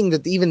 And seeing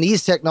that even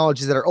these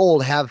technologies that are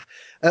old have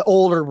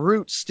older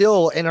roots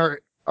still and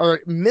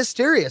are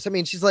mysterious. I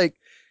mean, she's like,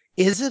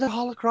 is it a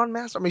holocron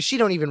master? I mean, she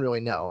don't even really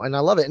know. And I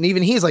love it. And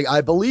even he's like,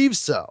 I believe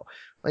so.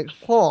 Like,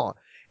 huh.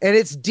 And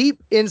it's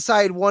deep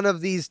inside one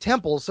of these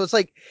temples. So it's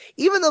like,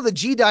 even though the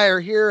Jedi are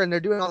here and they're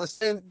doing all this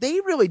thing, they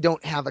really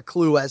don't have a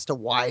clue as to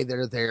why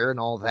they're there and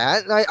all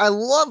that. And I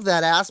love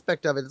that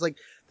aspect of it. It's like,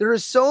 there are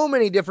so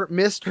many different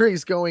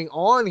mysteries going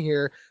on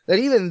here that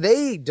even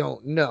they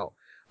don't know.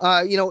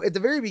 At the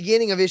very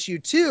beginning of issue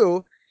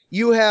 2,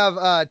 you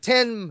have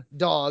Ten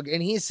Dog,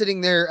 and he's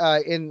sitting there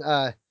in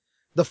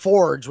the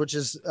Forge, which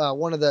is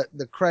one of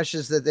the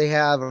creches that they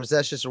have, or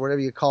Zeshus, or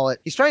whatever you call it.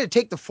 He's trying to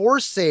take the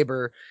Force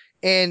Saber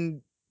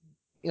and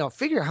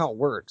figure out how it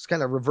works,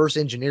 kind of reverse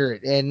engineer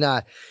it.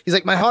 And he's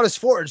like, my hottest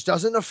forge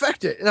doesn't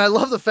affect it. And I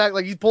love the fact,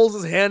 like, he pulls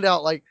his hand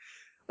out like,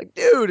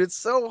 dude, it's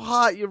so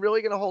hot. You're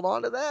really going to hold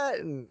on to that?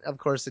 And of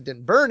course it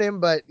didn't burn him,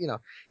 but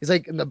he's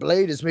like, and the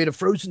blade is made of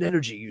frozen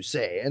energy, you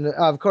say. And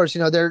of course,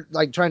 they're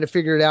like trying to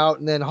figure it out.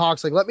 And then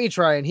Hawk's like, let me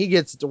try. And he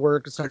gets it to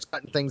work and starts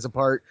cutting things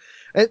apart.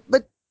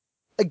 But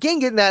again,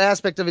 getting that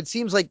aspect of it,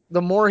 seems like the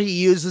more he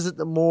uses it,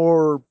 the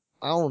more,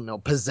 I don't know,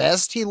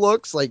 possessed he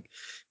looks, like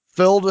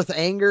filled with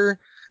anger.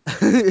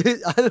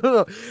 I don't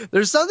know.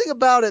 There's something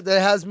about it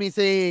that has me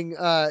saying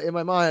in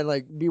my mind,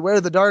 like,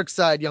 beware the dark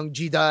side, young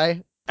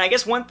Jedi. I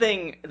guess one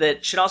thing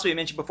that should also be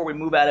mentioned before we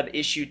move out of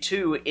issue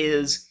 2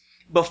 is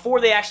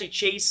before they actually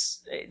chase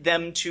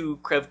them to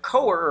Krev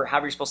Koer, or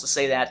however you're supposed to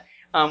say that,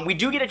 we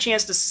do get a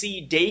chance to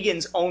see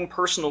Dagan's own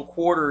personal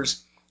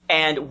quarters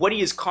and what he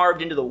has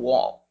carved into the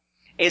wall.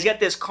 And he's got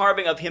this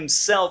carving of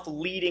himself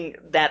leading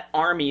that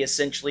army,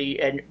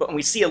 essentially, but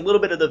we see a little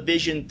bit of the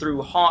vision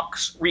through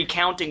Hawk's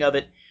recounting of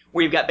it,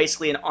 where you've got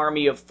basically an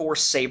army of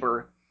Force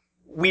Saber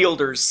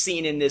wielders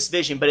seen in this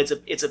vision, but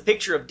it's a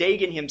picture of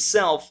Dagan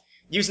himself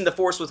using the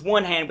Force with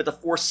one hand, but the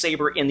Force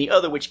Saber in the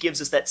other, which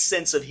gives us that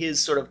sense of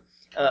his sort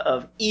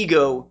of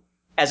ego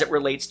as it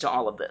relates to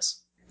all of this.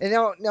 And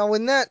now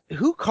when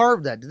who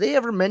carved that? Did they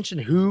ever mention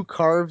who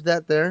carved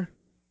that there?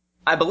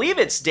 I believe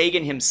it's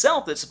Dagan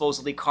himself that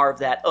supposedly carved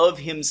that of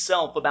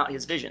himself about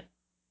his vision.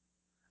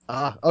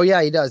 Oh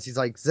yeah, he does. He's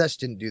like, Zesh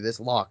didn't do this.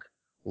 Locke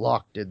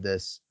did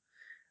this.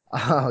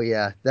 Oh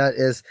yeah,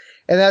 and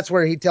that's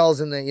where he tells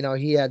him that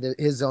he had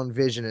his own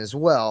vision as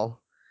well.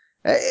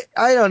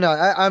 I don't know.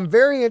 I'm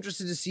very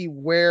interested to see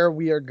where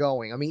we are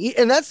going. I mean,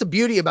 and that's the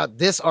beauty about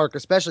this arc,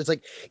 especially. It's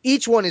like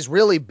each one is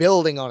really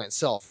building on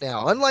itself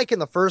now. Unlike in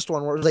the first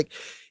one, where it was like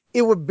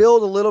it would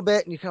build a little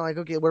bit, and you're kind of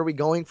like, okay, where are we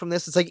going from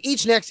this? It's like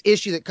each next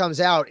issue that comes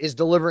out is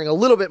delivering a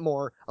little bit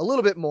more, a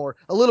little bit more,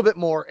 a little bit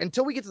more,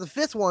 until we get to the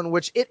fifth one,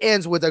 which it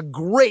ends with a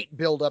great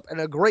build up and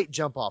a great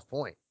jump off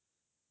point.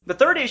 The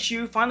third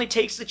issue finally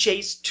takes the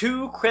chase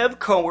to Krev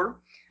Koer,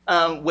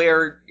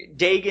 where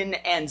Dagon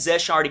and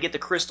Zesh are to get the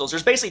crystals.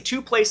 There's basically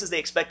two places they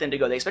expect them to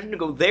go. They expect them to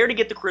go there to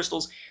get the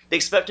crystals. They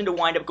expect them to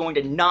wind up going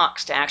to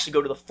Nox to actually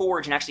go to the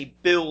forge and actually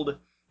build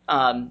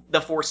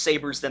the Force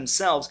Sabers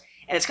themselves.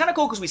 And it's kind of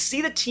cool because we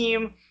see the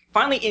team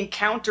finally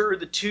encounter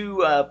the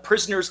two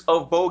prisoners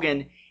of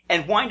Bogan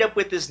and wind up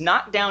with this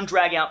knockdown,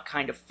 drag-out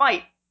kind of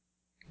fight.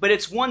 But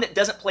it's one that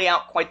doesn't play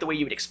out quite the way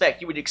you would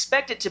expect. You would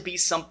expect it to be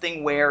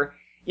something where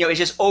it's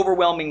just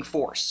overwhelming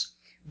force.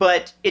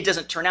 But it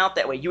doesn't turn out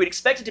that way. You would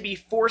expect it to be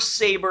Force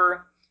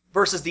Saber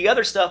versus the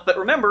other stuff, but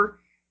remember,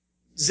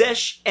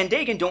 Zesh and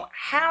Dagon don't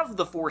have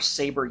the Force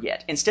Saber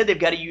yet. Instead, they've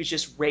got to use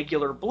just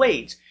regular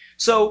blades.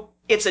 So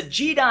it's a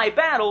Jedi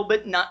battle,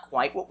 but not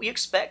quite what we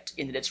expect,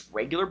 in that it's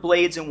regular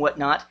blades and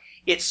whatnot.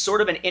 It's sort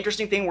of an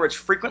interesting thing where it's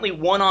frequently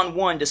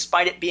one-on-one,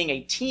 despite it being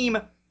a team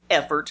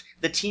effort.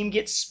 The team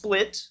gets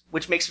split,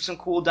 which makes for some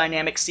cool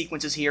dynamic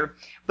sequences here.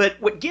 But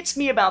what gets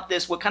me about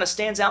this, what kind of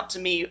stands out to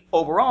me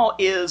overall,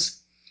 is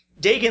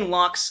Dagon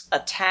Locke's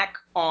attack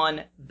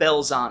on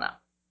Belzana.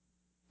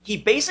 He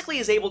basically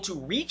is able to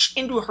reach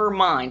into her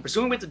mind,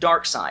 presumably with the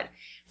dark side,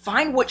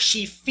 find what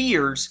she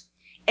fears,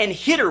 and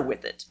hit her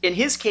with it. In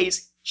his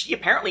case, she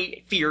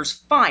apparently fears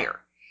fire.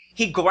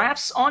 He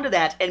grasps onto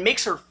that and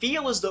makes her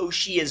feel as though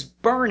she is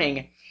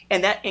burning,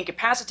 and that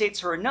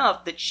incapacitates her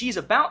enough that she's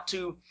about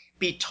to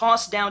be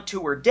tossed down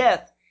to her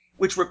death,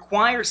 which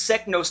requires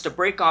Seknos to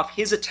break off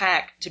his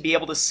attack to be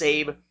able to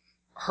save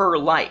her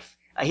life.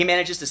 He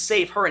manages to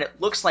save her, and it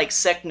looks like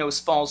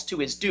Seknos falls to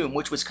his doom,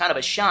 which was kind of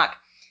a shock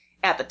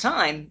at the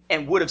time,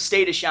 and would have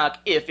stayed a shock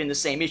if in the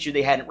same issue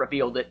they hadn't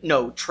revealed that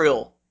no,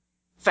 Trill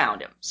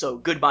found him. So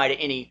goodbye to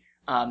any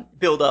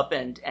build up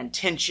and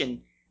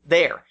tension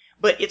there.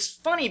 But it's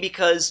funny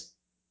because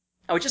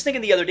I was just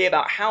thinking the other day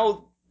about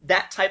how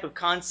that type of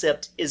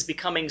concept is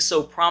becoming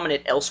so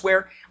prominent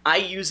elsewhere. I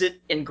use it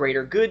in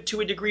Greater Good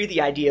to a degree,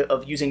 the idea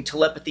of using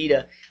telepathy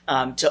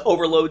to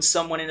overload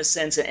someone in a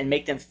sense and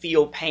make them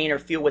feel pain or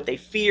feel what they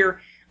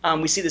fear.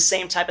 We see the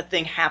same type of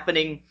thing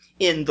happening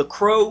in The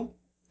Crow,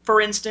 for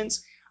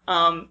instance.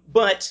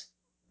 But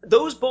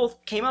those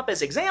both came up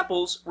as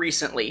examples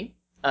recently.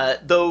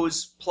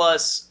 Those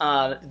plus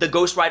the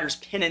Ghost Rider's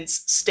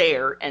penance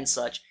stare and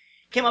such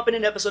came up in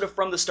an episode of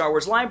From the Star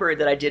Wars Library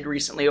that I did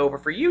recently over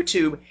for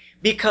YouTube,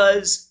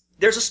 because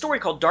there's a story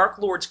called Dark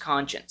Lord's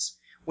Conscience,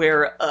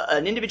 where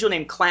an individual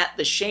named Clat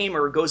the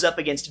Shamer goes up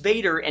against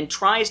Vader and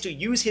tries to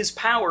use his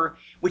power,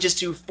 which is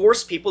to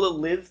force people to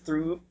live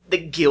through the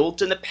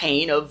guilt and the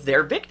pain of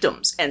their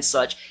victims and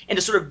such, and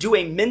to sort of do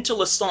a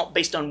mental assault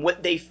based on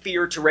what they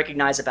fear to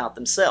recognize about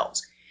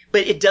themselves.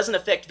 But it doesn't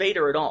affect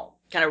Vader at all,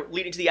 kind of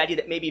leading to the idea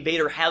that maybe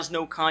Vader has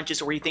no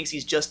conscience, or he thinks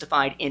he's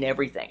justified in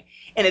everything.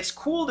 And it's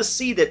cool to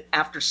see that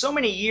after so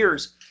many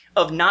years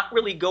of not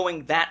really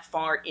going that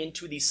far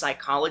into the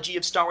psychology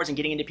of Star Wars and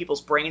getting into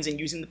people's brains and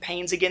using the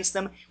pains against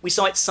them, we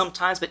saw it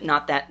sometimes, but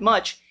not that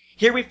much.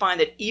 Here we find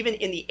that even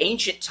in the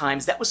ancient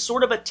times, that was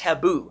sort of a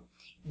taboo.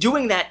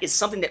 Doing that is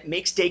something that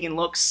makes Dagon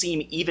Lok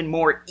seem even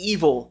more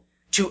evil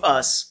to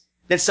us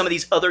than some of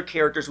these other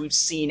characters we've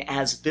seen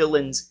as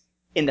villains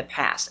in the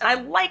past. And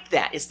I like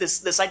that. It's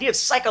this idea of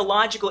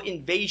psychological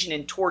invasion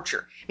and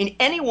torture. I mean,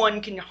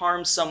 anyone can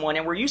harm someone,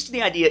 and we're used to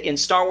the idea in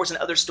Star Wars and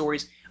other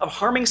stories of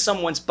harming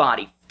someone's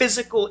body,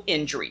 physical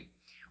injury.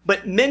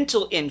 But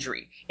mental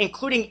injury,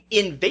 including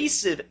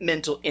invasive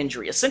mental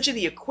injury,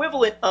 essentially the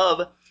equivalent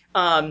of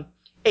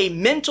a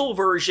mental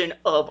version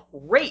of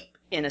rape,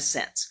 in a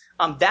sense.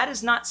 That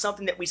is not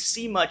something that we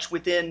see much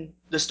within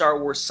the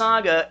Star Wars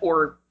saga,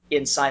 or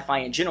in sci-fi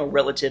in general,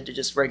 relative to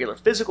just regular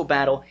physical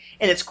battle.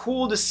 And it's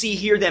cool to see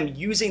here them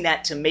using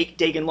that to make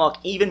Dagon Lok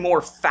even more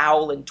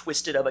foul and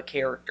twisted of a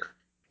character.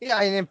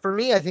 Yeah, and for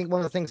me, I think one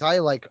of the things I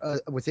like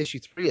with issue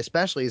 3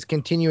 especially is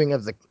continuing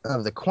of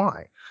the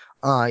Kwai.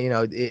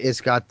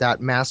 It's got that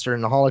master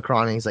in the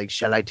holocron, and he's like,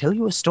 "Shall I tell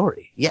you a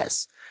story?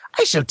 Yes,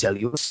 I shall tell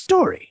you a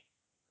story.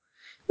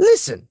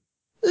 Listen,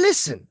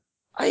 listen.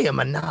 I am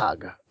a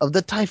Nag of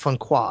the Typhon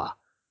Kwa.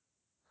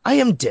 I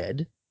am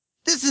dead.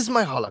 This is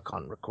my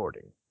holocron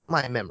recording,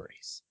 my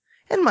memories,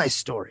 and my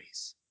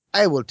stories.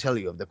 I will tell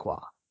you of the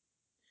Kwa.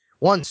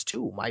 Once,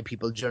 too, my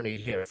people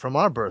journeyed here from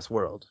our birth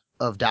world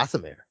of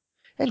Dathomir,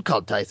 and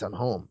called Tython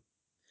home.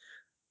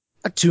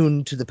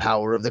 Attuned to the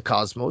power of the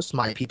cosmos,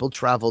 my people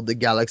traveled the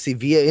galaxy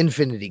via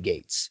infinity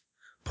gates,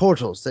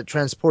 portals that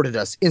transported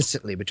us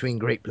instantly between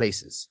great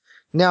places.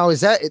 Now,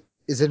 is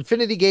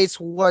infinity gates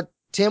what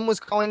Tim was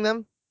calling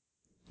them?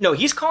 No,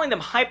 he's calling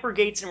them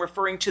hypergates and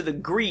referring to the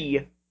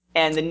Gree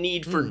and the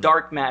need for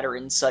dark matter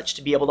and such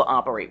to be able to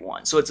operate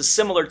one. So it's a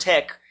similar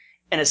tech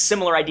and a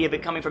similar idea of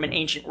it coming from an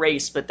ancient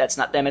race, but that's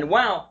not them. And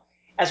wow,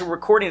 as we're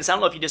recording this, I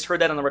don't know if you just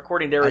heard that on the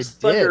recording, there is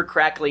thunder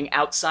crackling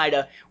outside.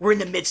 We're in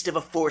the midst of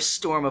a force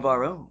storm of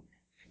our own.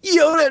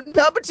 Yoda and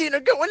Palpatine are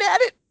going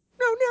at it.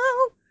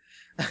 No.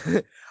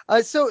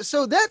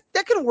 So that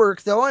could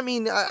work though. I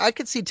mean, I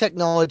could see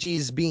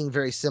technologies being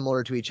very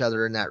similar to each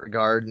other in that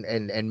regard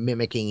and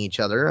mimicking each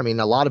other. I mean,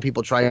 a lot of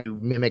people try to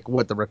mimic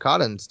what the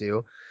Rakatans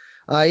do.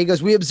 He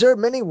goes, we observed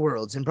many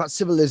worlds and brought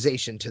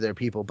civilization to their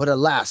people, but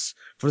alas,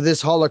 for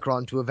this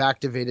holocron to have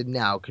activated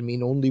now can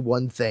mean only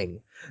one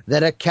thing,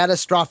 that a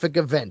catastrophic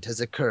event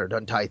has occurred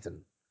on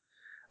Titan.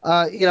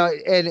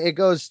 And it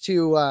goes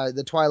to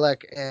the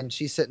Twi'lek, and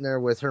she's sitting there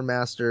with her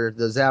master,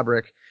 the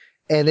Zabrak,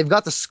 and they've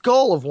got the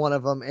skull of one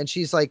of them, and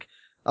she's like,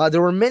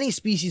 there were many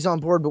species on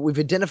board, but we've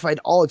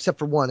identified all except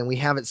for one, and we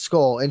have its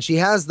skull. And she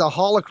has the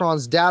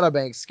holocron's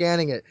databank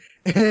scanning it,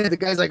 and the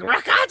guy's like,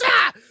 Rakata!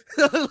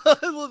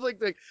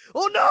 like,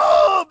 oh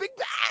no, big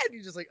bad!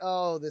 You're just like,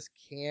 oh, this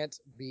can't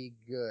be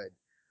good.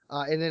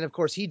 And then, of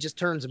course, he just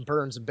turns and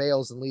burns and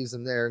bails and leaves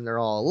them there, and they're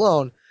all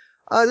alone.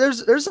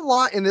 There's a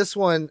lot in this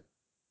one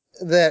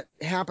that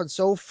happened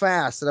so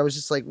fast that I was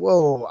just like,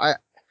 whoa,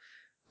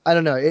 I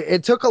don't know.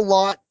 It took a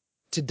lot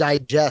to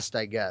digest,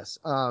 I guess.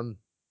 When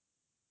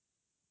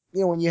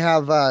you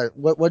have,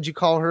 what'd you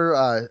call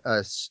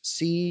her?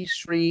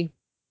 Shri?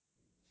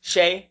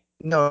 Shay?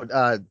 No,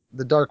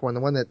 the dark one,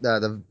 the one that,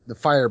 the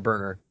fire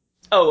burner.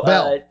 Oh,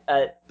 Bell.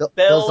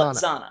 Bell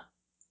Zana.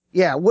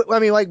 Yeah, I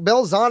mean, like,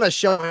 Bell Zana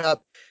showing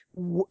up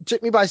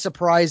took me by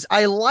surprise.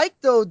 I like,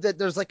 though, that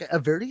there's like a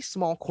very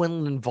small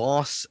Quinlan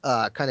Voss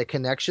kind of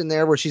connection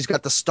there where she's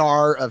got the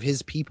star of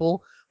his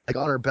people like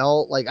on her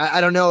belt. Like, I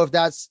don't know if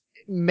that's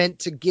meant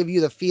to give you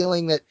the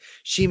feeling that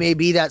she may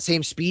be that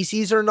same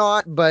species or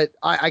not, but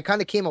I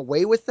kind of came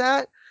away with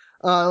that.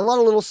 A lot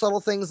of little subtle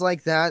things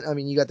like that. I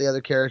mean, you got the other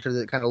character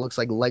that kind of looks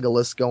like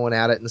Legolas going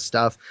at it and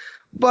stuff.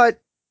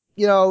 But,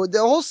 the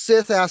whole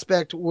Sith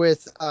aspect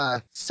with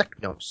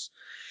Seknos.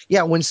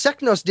 Yeah, when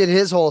Seknos did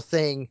his whole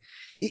thing,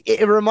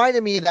 it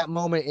reminded me of that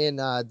moment in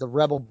the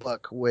Rebel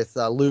book with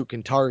Luke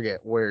and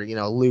Target where,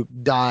 Luke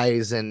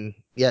dies and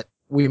yet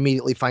we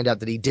immediately find out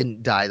that he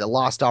didn't die, the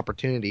lost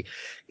opportunity.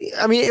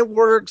 I mean, it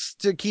works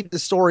to keep the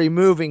story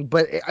moving,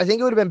 but I think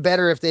it would have been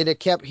better if they'd have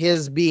kept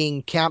his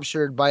being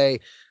captured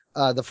by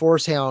the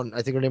Force Hound.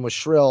 I think her name was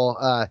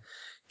Shrill,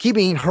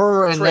 keeping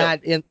her and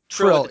that in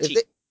Trill.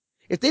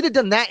 If they'd have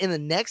done that in the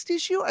next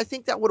issue, I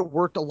think that would have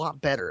worked a lot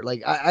better.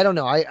 Like, I don't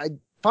know. I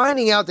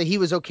finding out that he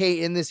was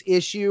okay in this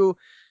issue,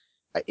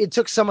 it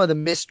took some of the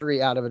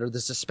mystery out of it or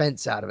the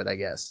suspense out of it, I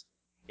guess.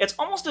 It's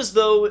almost as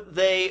though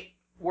they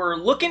were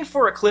looking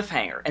for a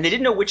cliffhanger and they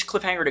didn't know which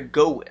cliffhanger to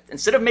go with.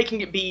 Instead of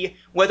making it be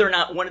whether or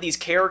not one of these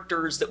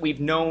characters that we've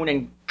known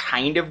and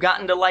kind of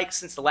gotten to like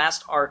since the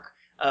last arc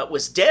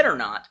was dead or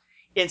not,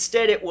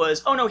 instead it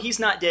was, oh no, he's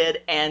not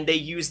dead, and they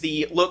use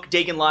the, look,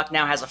 Dagon Locke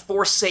now has a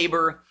Force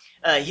Saber,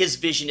 his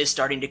vision is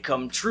starting to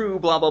come true,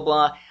 blah, blah,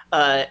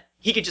 blah.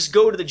 He could just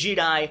go to the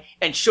Jedi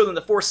and show them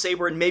the Force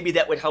Saber, and maybe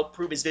that would help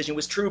prove his vision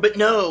was true. But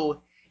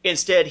no,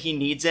 instead he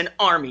needs an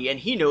army, and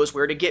he knows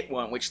where to get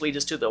one, which leads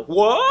us to the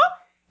what?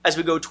 As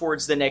we go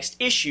towards the next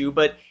issue.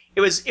 But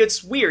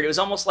it's weird. It was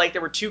almost like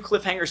there were two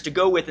cliffhangers to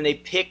go with, and they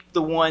picked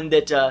the one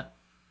that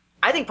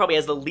I think probably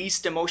has the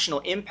least emotional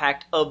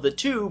impact of the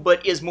two,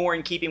 but is more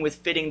in keeping with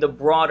fitting the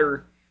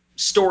broader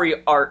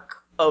story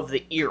arc of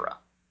the era.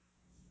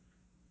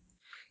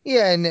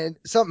 Yeah, and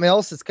something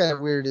else that's kind of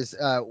weird is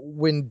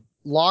when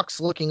Locke's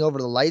looking over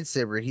the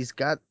lightsaber, he's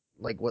got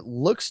like what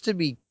looks to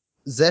be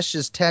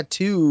Zesh's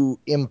tattoo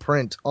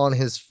imprint on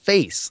his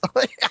face.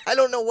 I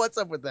don't know what's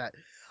up with that.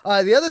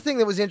 The other thing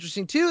that was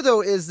interesting too,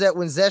 though, is that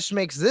when Zesh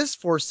makes this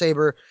Force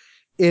Saber,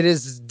 it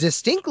is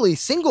distinctly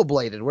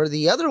single-bladed, where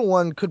the other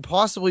one could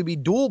possibly be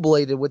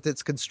dual-bladed with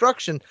its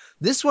construction.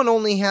 This one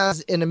only has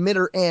an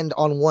emitter end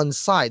on one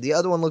side. The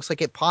other one looks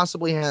like it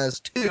possibly has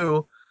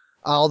two,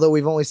 although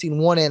we've only seen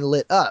one end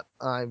lit up.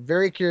 I'm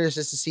very curious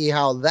as to see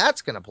how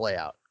that's going to play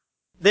out.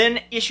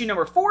 Then issue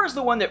number 4 is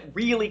the one that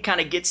really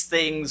kind of gets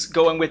things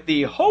going with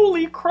the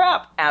holy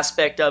crap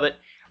aspect of it,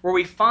 where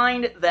we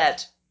find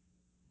that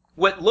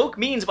what Loke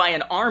means by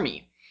an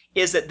army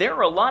is that there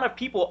are a lot of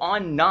people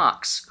on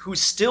Nox who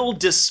still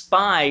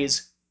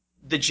despise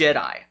the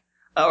Jedi,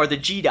 or the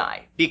Jedi,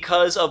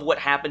 because of what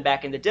happened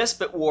back in the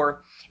Despot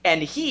War.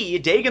 And he,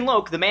 Dagon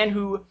Loke, the man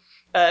who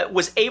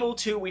was able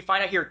to, we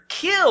find out here,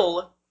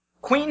 kill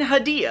Queen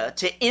Hadia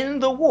to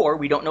end the war.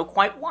 We don't know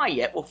quite why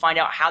yet. We'll find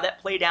out how that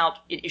played out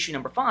in issue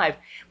number 5.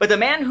 But the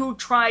man who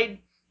tried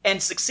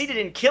and succeeded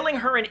in killing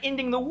her and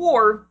ending the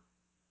war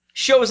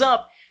shows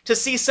up to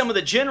see some of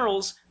the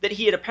generals that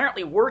he had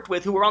apparently worked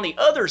with who were on the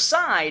other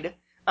side,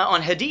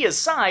 on Hadia's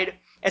side,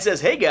 and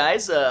says, hey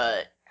guys,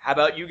 how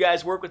about you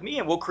guys work with me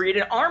and we'll create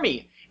an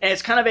army? And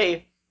it's kind of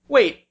a,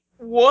 wait,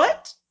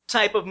 what?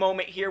 Type of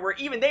moment here where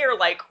even they are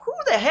like, who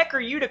the heck are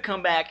you to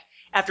come back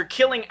after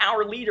killing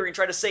our leader and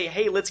try to say,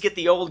 hey, let's get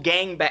the old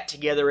gang back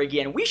together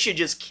again. We should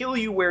just kill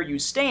you where you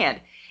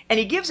stand. And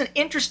he gives an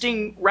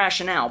interesting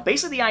rationale.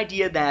 Basically the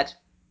idea that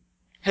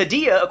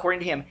Hadia,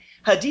 according to him,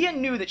 Hadia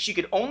knew that she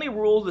could only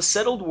rule the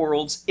settled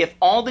worlds if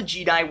all the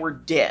Jedi were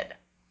dead.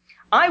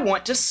 I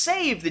want to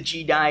save the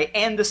Jedi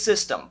and the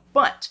system,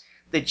 but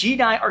the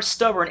Jedi are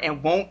stubborn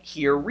and won't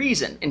hear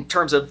reason in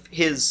terms of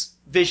his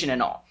vision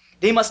and all.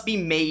 They must be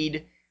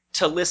made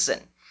to listen.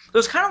 So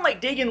it's kind of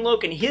like Dagan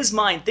Loke in his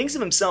mind thinks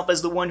of himself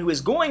as the one who is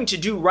going to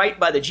do right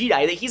by the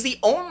Jedi, that he's the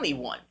only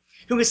one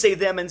who can save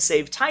them and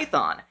save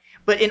Tython.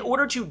 But in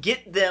order to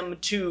get them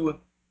to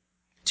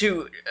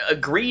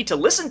agree to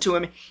listen to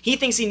him, he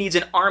thinks he needs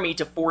an army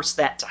to force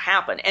that to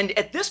happen. And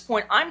at this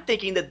point, I'm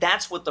thinking that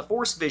that's what the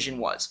Force vision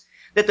was.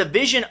 That the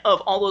vision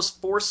of all those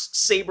Force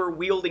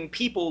saber-wielding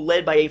people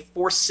led by a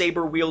Force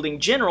saber-wielding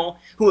general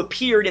who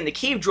appeared in the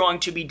cave drawing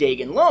to be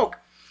Dagan Loke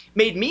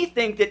made me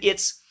think that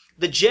it's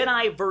the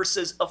Jedi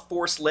versus a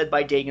Force led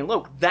by Dagan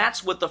Loke.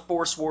 That's what the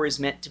Force War is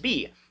meant to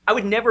be. I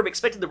would never have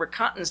expected the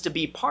Rakatans to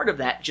be part of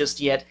that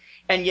just yet,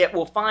 and yet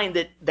we'll find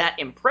that that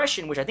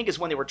impression, which I think is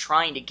one they were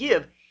trying to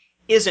give,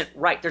 isn't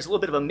right. There's a little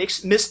bit of a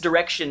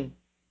misdirection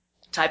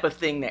type of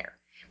thing there.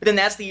 But then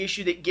that's the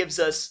issue that gives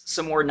us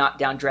some more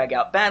knockdown,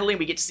 drag-out battling.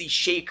 We get to see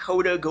Shea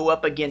Koda go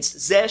up against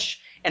Zesh,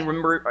 and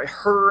remember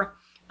her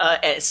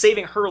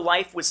saving her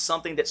life was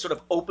something that sort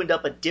of opened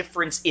up a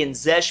difference in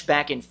Zesh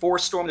back in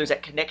Force Storm. There's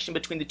that connection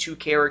between the two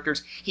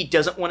characters. He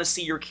doesn't want to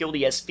see her killed.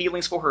 He has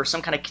feelings for her,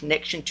 some kind of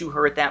connection to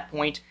her at that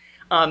point.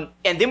 And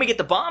then we get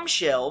the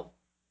bombshell.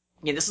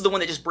 Yeah, this is the one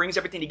that just brings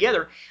everything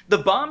together. The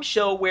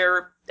bombshell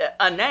where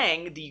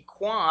Anang, the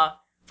Kwa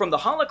from the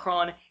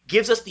Holocron,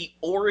 gives us the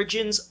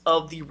origins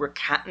of the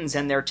Rakatans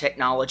and their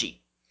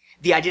technology.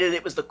 The idea that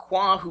it was the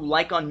Kwa who,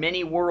 like on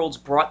many worlds,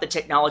 brought the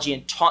technology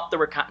and taught the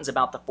Rakatans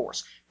about the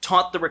Force,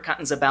 taught the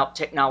Rakatans about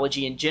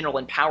technology in general,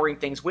 empowering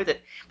things with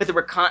it. But the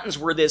Rakatans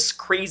were this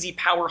crazy,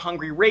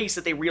 power-hungry race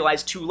that they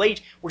realized too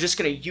late were just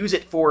going to use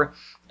it for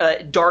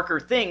darker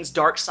things,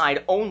 dark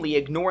side only,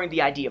 ignoring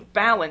the idea of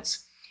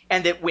balance,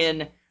 and that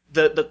when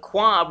the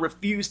Kwa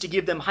refused to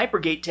give them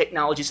hypergate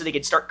technology so they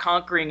could start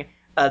conquering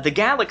the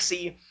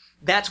galaxy,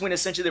 that's when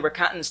essentially the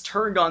Rakatans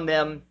turned on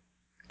them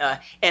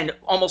and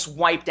almost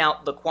wiped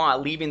out the Kwa,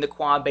 leaving the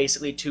Kwa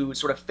basically to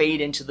sort of fade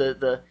into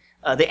the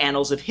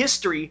annals of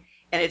history.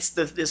 And it's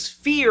this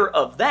fear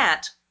of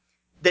that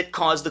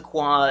caused the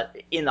Kwa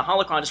in the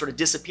Holocron to sort of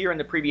disappear in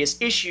the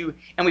previous issue.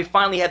 And we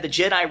finally had the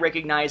Jedi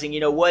recognizing, you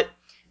know what,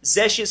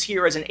 Zesh is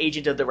here as an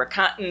agent of the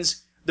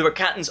Rakatans. The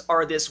Rakatans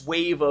are this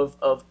wave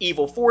of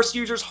evil Force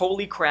users.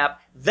 Holy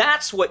crap.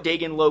 That's what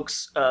Dagan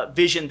Loke's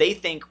vision, they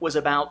think, was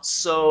about.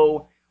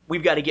 So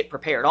we've got to get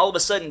prepared. All of a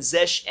sudden,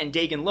 Zesh and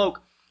Dagan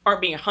Loke aren't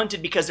being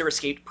hunted because they're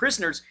escaped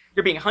prisoners.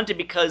 They're being hunted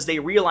because they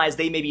realize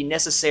they may be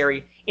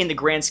necessary in the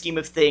grand scheme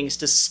of things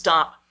to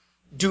stop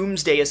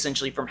Doomsday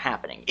essentially from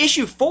happening.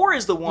 Issue 4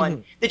 is the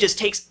one that just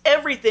takes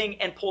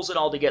everything and pulls it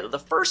all together. The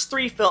first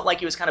 3 felt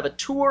like it was kind of a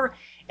tour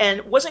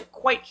and wasn't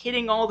quite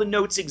hitting all the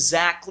notes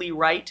exactly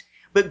right.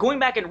 But going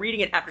back and reading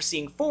it after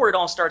seeing 4, it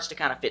all starts to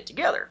kind of fit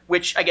together,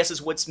 which I guess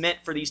is what's meant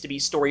for these to be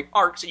story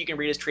arcs so you can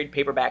read as trade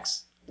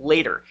paperbacks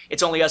later.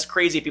 It's only us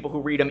crazy people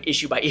who read them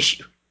issue by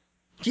issue.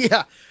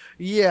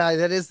 Yeah,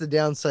 that is the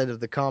downside of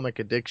the comic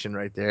addiction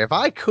right there. If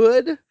I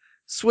could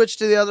switch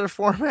to the other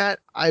format,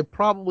 I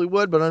probably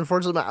would, but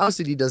unfortunately my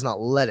OCD does not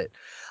let it.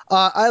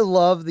 I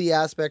love the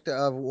aspect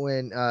of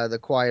when the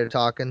Kwa are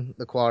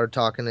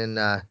talking,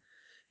 and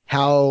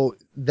how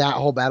that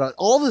whole battle,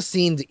 all the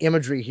scenes,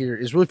 imagery here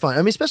is really fun. I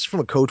mean, especially from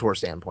a KOTOR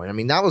standpoint. I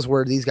mean, that was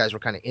where these guys were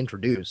kind of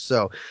introduced.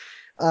 So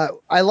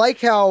I like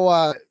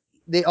how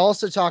they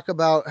also talk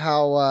about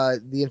how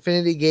the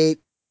Infinity Gate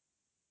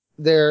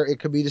there, it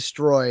could be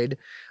destroyed.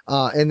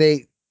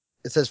 It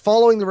says,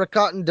 following the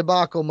Rakatan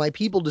debacle, my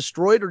people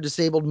destroyed or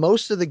disabled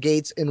most of the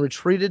gates and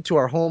retreated to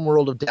our home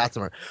world of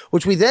Dathomir,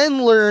 which we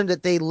then learned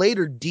that they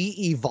later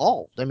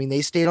de-evolved. I mean,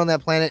 they stayed on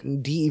that planet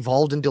and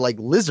de-evolved into like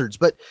lizards,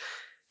 but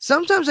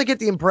sometimes I get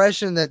the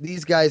impression that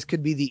these guys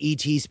could be the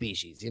ET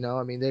species, you know?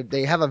 I mean,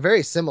 they have a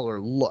very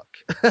similar look.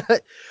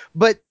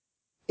 But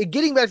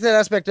getting back to that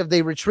aspect of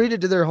they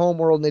retreated to their home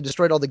world and they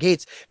destroyed all the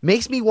gates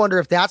makes me wonder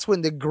if that's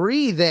when the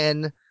Gree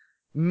then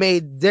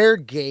made their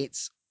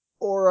gates,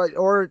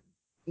 or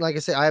like I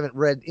said, I haven't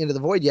read Into the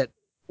Void yet.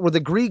 Were the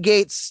Gree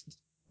gates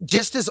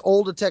just as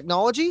old a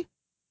technology?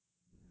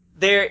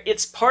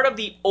 It's part of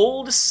the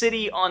old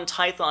city on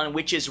Tython,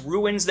 which is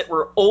ruins that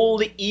were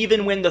old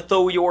even when the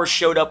Thoyor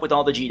showed up with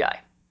all the Jedi.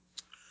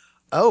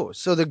 Oh,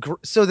 so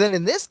then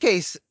in this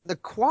case, the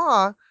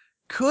Kwa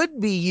could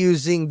be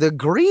using the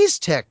Grease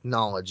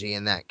technology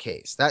in that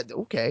case.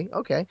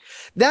 Okay.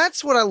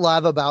 That's what I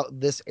love about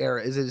this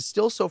era, is it is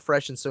still so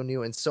fresh and so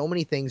new, and so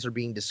many things are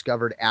being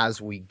discovered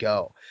as we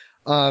go.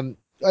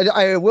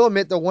 I will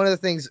admit that one of the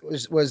things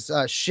was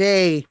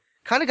Shay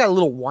kind of got a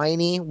little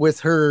whiny with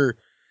her.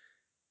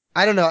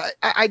 I don't know.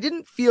 I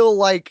didn't feel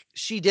like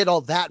she did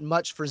all that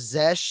much for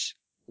Zesh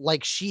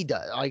like she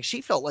does. Like,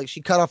 she felt like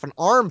she cut off an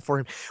arm for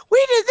him.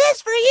 We did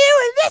this for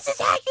you, and this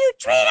is how you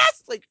treat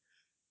us. Like,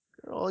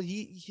 girl,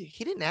 he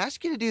didn't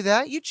ask you to do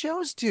that. You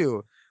chose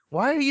to.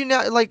 Why are you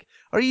not like?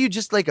 Are you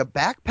just like a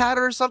backpatter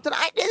or something?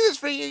 I did this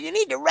for you. You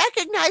need to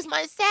recognize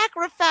my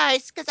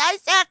sacrifice because I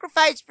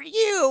sacrificed for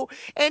you,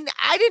 and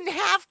I didn't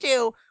have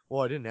to.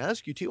 Well, I didn't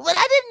ask you to. But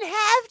I didn't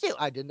have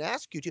to. I didn't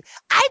ask you to.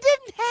 I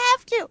didn't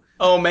have to.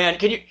 Oh man,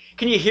 can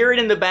you hear it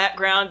in the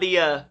background?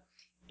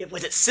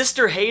 Was it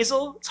Sister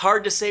Hazel? It's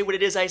hard to say what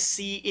it is I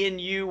see in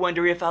you.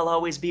 Wonder if I'll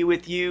always be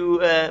with you.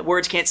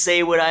 Words can't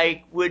say what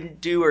I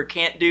wouldn't do or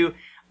can't do.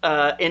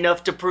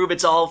 Enough to prove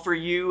it's all for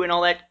you and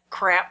all that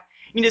crap.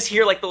 You can just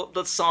hear like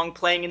the song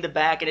playing in the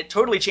back, and it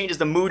totally changes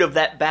the mood of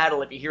that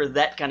battle if you hear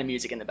that kind of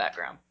music in the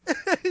background.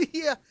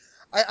 Yeah,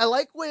 I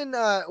like when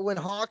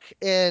Hawk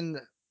and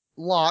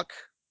Locke.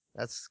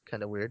 That's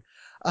kind of weird.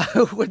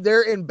 When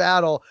they're in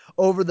battle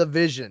over the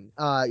Vision,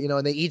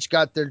 and they each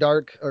got their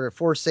dark or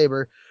Force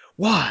saber.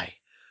 Why?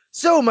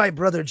 So my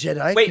brother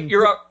Jedi Wait, can.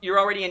 you're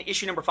already in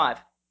issue number 5.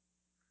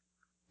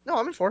 No,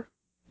 I'm in 4.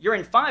 You're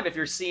in 5 if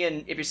you're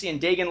seeing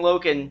Dagan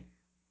Loke and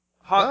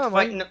Hawk No,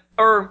 fighting.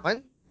 Or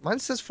mine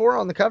says 4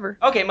 on the cover.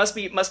 okay, must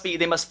be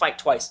they must fight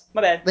twice.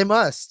 My bad. They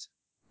must.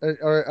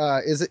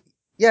 Or is it?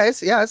 Yeah,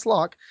 it's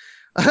Locke.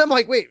 I'm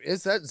like, wait,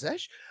 is that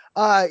Zesh?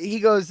 He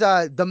goes,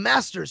 the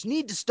masters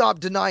need to stop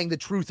denying the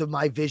truth of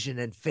my vision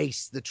and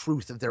face the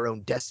truth of their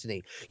own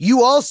destiny.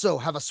 You also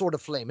have a sword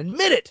of flame.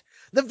 Admit it.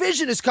 The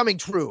vision is coming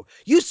true.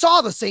 You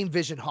saw the same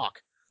vision,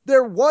 Hawk.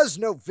 There was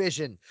no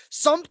vision.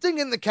 Something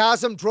in the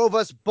chasm drove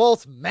us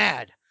both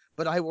mad,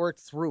 but I worked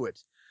through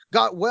it.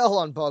 Got well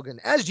on Bogan,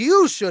 as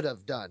you should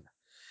have done.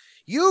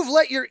 You've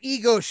let your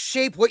ego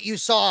shape what you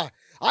saw.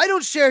 I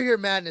don't share your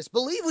madness.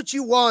 Believe what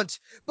you want,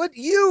 but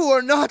you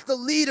are not the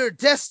leader.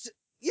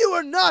 You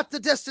are not the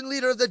destined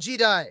leader of the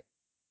Jedi.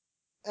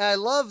 And I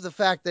love the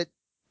fact that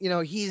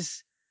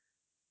he's.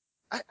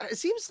 It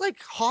seems like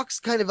Hawk's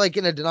kind of like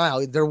in a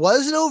denial. There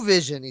was no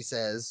vision, he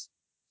says.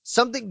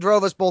 Something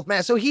drove us both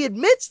mad. So he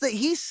admits that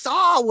he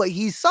saw what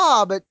he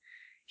saw, but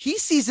he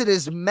sees it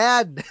as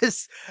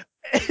madness.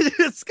 And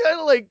it's kind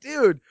of like,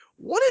 dude,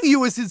 one of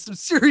you is in some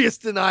serious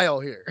denial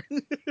here.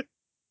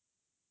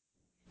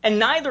 And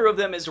neither of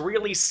them is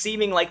really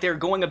seeming like they're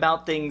going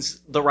about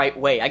things the right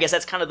way. I guess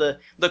that's kind of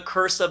the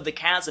curse of the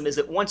chasm, is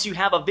that once you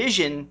have a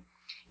vision,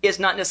 it's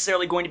not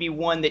necessarily going to be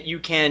one that you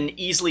can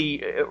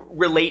easily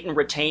relate and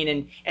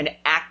retain and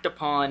act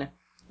upon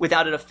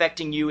without it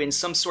affecting you in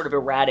some sort of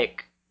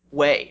erratic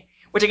way.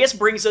 Which I guess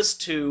brings us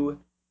to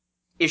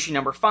issue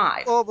number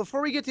 5. Well,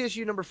 before we get to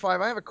issue number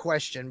 5, I have a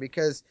question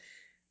because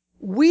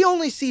we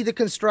only see the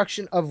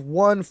construction of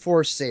one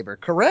Force Saber,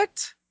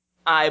 correct?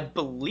 I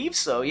believe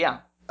so, yeah.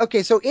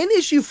 Okay, so in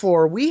issue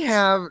 4, we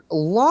have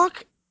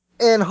Locke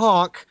and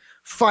Hawk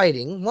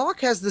fighting.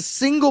 Locke has the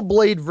single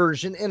blade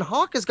version, and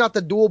Hawk has got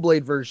the dual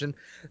blade version.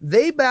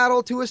 They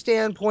battle to a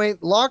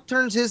standpoint. Locke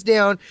turns his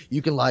down.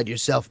 You can lie to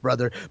yourself,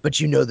 brother, but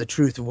you know the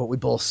truth of what we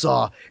both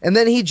saw. And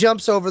then he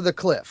jumps over the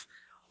cliff.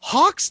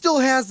 Hawk still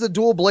has the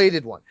dual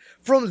bladed one.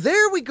 From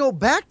there, we go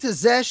back to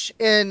Zesh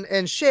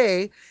and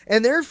Shay,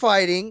 and they're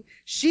fighting.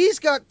 She's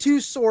got 2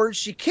 swords.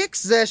 She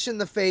kicks Zesh in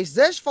the face.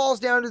 Zesh falls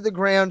down to the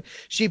ground.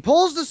 She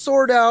pulls the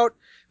sword out,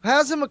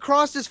 has him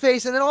across his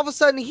face, and then all of a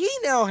sudden, he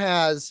now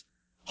has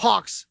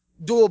Hawk's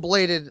dual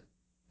bladed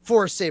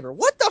Force Saber.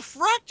 What the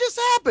frack just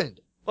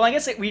happened? Well, I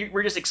guess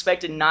we're just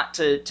expected not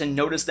to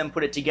notice them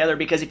put it together,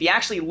 because if you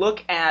actually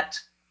look at,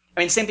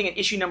 same thing in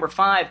issue number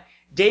 5,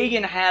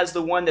 Dagan has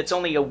the one that's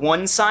only a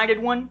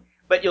one-sided one,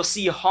 but you'll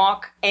see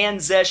Hawk and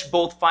Zesh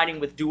both fighting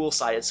with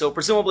dual-sided. So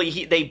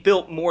presumably they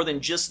built more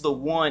than just the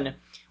one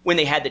when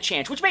they had the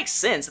chance, which makes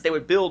sense that they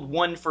would build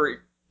one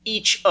for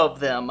each of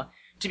them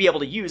to be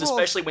able to use,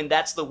 especially when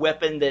that's the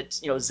weapon that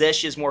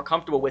Zesh is more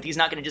comfortable with. He's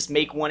not going to just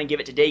make one and give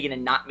it to Dagan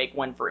and not make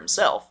one for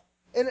himself.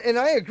 And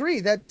I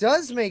agree, that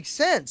does make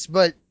sense,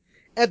 but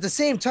at the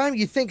same time,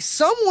 you think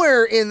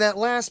somewhere in that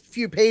last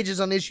few pages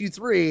on issue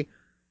 3,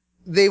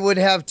 they would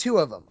have 2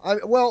 of them.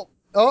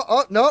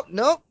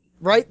 Nope.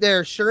 Right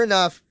there, sure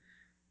enough.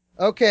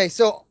 Okay,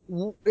 so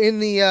in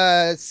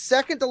the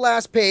second to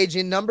last page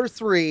in number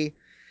 3,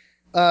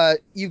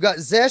 you've got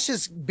Zesh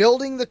is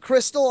building the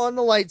crystal on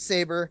the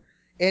lightsaber,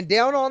 and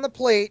down on the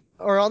plate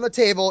or on the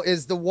table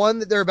is the one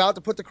that they're about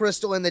to put the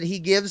crystal in that he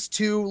gives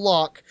to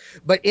Locke.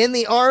 But in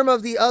the arm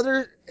of the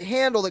other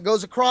handle that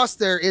goes across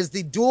there is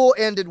the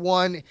dual-ended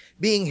one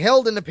being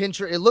held in a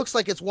pincher. It looks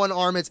like it's one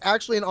arm. It's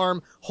actually an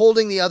arm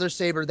holding the other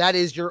saber. That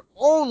is your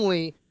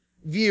only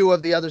view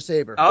of the other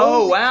saber. Oh,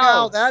 Holy wow.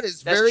 cow,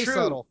 that's very true.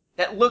 subtle.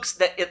 It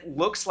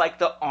looks like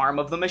the arm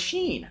of the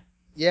machine.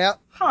 Yeah.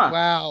 Huh.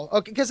 Wow.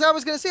 Okay, because I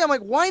was going to say, I'm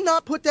like, why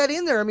not put that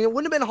in there? I mean, it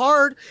wouldn't have been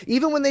hard.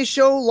 Even when they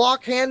show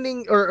Locke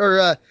handing,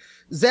 or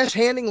Zesh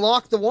handing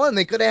Locke the one,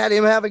 they could have had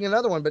him having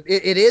another one. But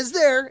it is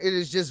there. It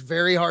is just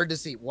very hard to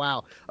see.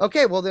 Wow.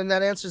 Okay, well, then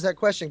that answers that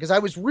question. Because I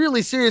was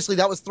really, seriously,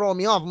 that was throwing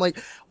me off. I'm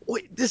like,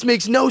 wait, this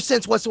makes no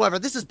sense whatsoever.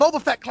 This is Boba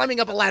Fett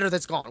climbing up a ladder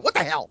that's gone. What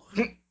the hell?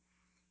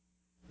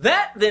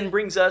 That then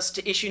brings us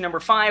to issue number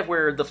 5,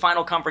 where the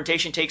final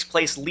confrontation takes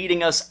place,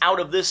 leading us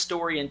out of this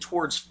story and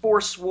towards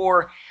Force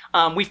War.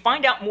 We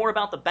find out more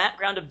about the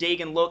background of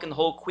Dagan Loke and the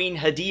whole Queen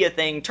Hadia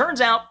thing.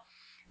 Turns out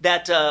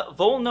that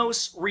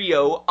Volnos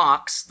Rio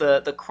Ox,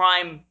 the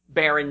crime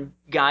baron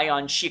guy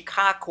on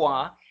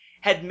Shikakwa,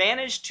 had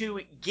managed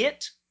to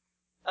get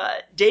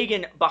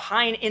Dagon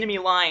behind enemy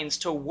lines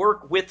to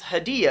work with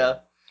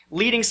Hadia,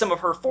 leading some of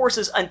her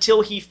forces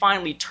until he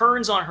finally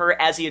turns on her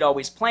as he had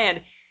always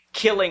planned,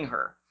 killing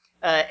her.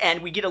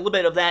 And we get a little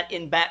bit of that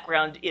in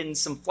background in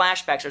some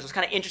flashbacks. So it's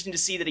kind of interesting to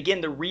see that, again,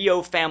 the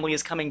Rio family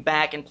is coming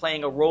back and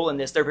playing a role in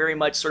this. They're very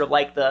much sort of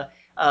like the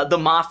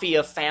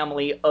mafia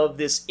family of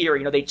this era.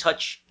 You know, they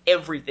touch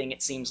everything,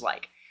 it seems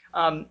like.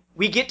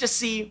 We get to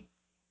see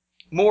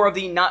more of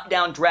the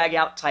knockdown,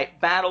 drag-out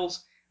type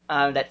battles.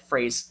 That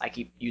phrase I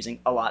keep using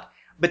a lot.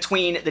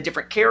 Between the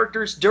different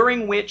characters,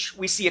 during which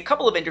we see a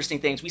couple of interesting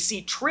things. We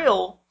see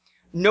Trill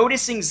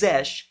noticing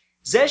Zesh,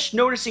 Zesh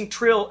noticing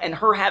Trill,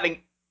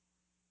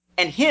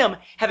 and him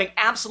having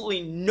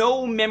absolutely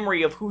no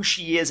memory of who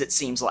she is, it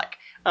seems like.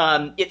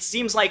 It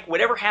seems like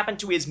whatever happened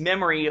to his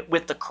memory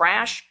with the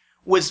crash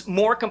was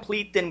more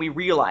complete than we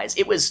realized.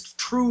 It was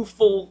true,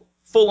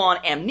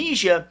 full-on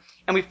amnesia,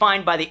 and we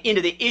find by the end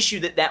of the issue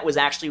that was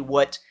actually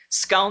what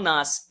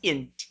Skalnas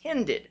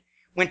intended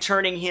when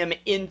turning him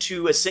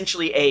into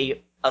essentially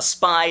a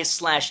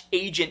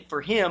spy/agent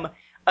for him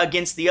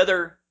against the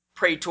other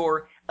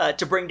Praetor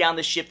to bring down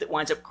the ship that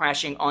winds up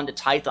crashing onto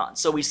Tython.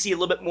 So we see a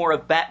little bit more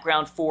of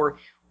background for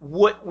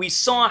what we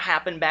saw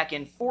happen back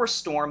in Force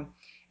Storm.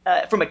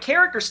 From a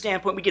character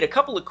standpoint, we get a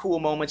couple of cool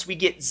moments. We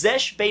get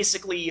Zesh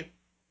basically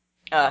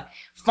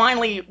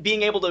finally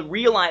being able to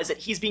realize that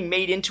he's being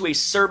made into a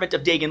servant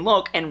of Dagon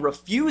Lok and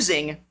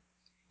refusing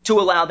to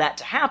allow that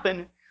to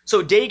happen.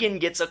 So Dagon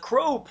gets a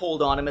crow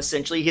pulled on him,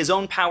 essentially, his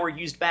own power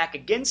used back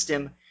against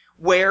him,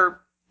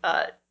 where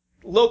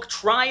Lok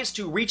tries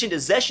to reach into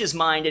Zesh's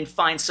mind and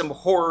find some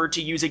horror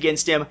to use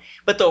against him,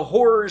 but the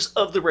horrors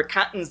of the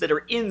Rakatans that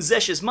are in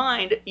Zesh's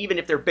mind, even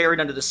if they're buried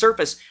under the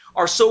surface,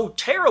 are so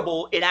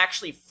terrible it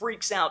actually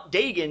freaks out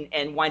Dagon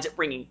and winds up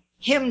bringing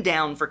him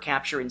down for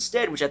capture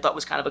instead, which I thought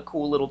was kind of a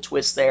cool little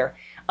twist there.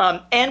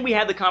 And we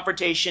had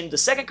the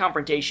second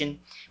confrontation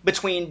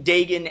between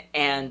Dagon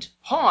and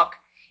Hawk,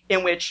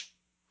 in which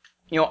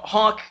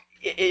Hawk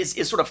is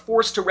sort of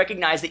forced to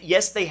recognize that,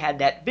 yes, they had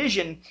that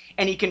vision,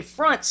 and he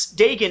confronts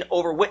Dagon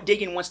over what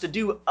Dagon wants to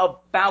do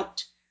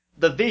about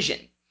the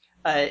vision.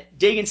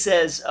 Dagon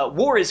says,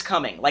 war is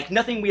coming, like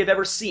nothing we have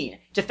ever seen.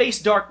 To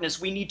face darkness,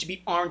 we need to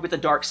be armed with the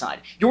dark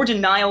side. Your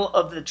denial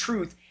of the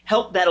truth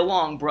helped that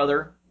along,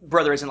 brother.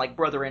 Brother as in like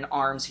brother in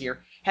arms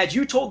here. Had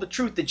you told the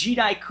truth, the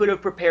Jedi could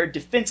have prepared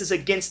defenses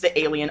against the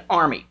alien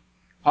army.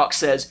 Hawk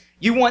says,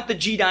 you want the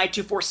Jedi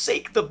to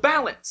forsake the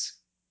balance.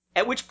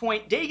 At which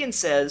point Dagon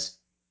says,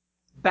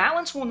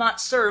 balance will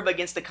not serve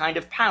against the kind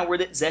of power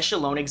that Zesh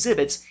alone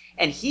exhibits,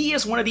 and he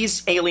is one of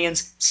these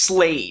aliens'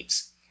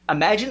 slaves.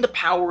 Imagine the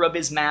power of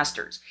his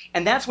masters.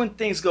 And that's when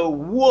things go,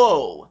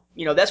 whoa.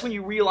 That's when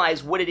you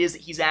realize what it is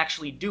that he's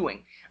actually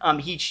doing.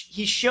 He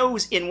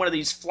shows in one of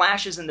these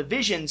flashes in the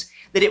visions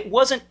that it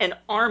wasn't an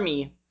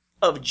army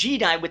of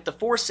Jedi with the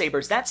Force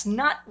Sabers. That's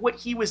not what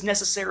he was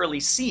necessarily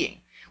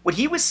seeing. What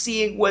he was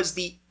seeing was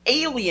the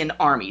alien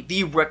army,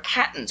 the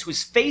Rakatans,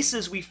 whose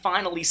faces we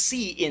finally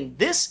see in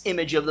this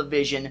image of the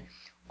vision,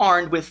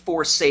 armed with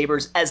Force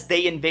Sabers as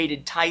they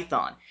invaded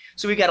Tython.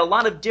 So we've got a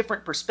lot of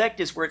different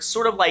perspectives where it's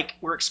sort of like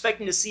we're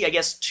expecting to see, I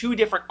guess, two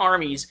different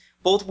armies,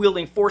 both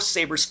wielding Force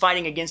Sabers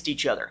fighting against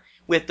each other,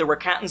 with the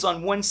Rakatans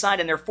on one side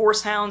and their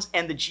Force Hounds,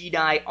 and the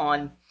Jedi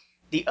on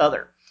the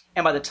other.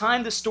 And by the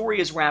time the story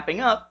is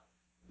wrapping up,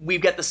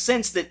 we've got the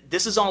sense that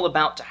this is all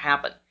about to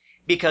happen,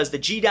 because the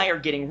Jedi are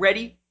getting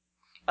ready.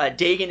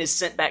 Dagon is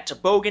sent back to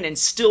Bogan and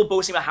still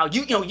boasting about how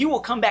you will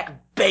come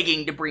back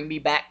begging to bring me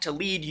back to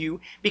lead you,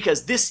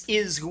 because this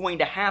is going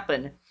to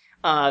happen.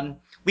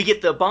 We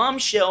get the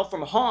bombshell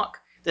from Hawk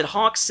that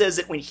Hawk says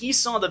that when he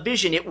saw the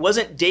vision, it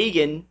wasn't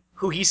Dagon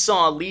who he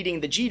saw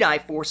leading the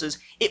Jedi forces,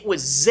 it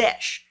was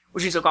Zesh,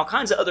 which is all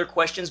kinds of other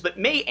questions, but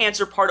may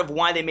answer part of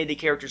why they made the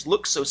characters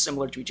look so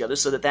similar to each other,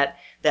 so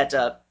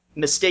that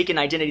mistaken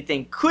identity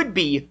thing could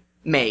be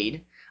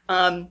made.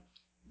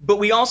 But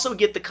we also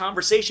get the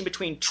conversation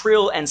between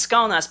Trill and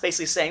Skalnas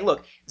basically saying,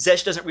 look,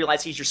 Zesh doesn't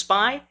realize he's your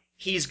spy.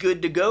 He's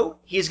good to go.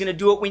 He's going to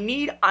do what we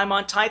need. I'm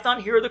on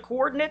Tython. Here are the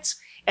coordinates.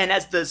 And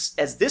as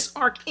this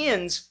arc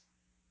ends,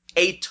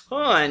 a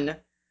ton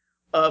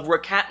of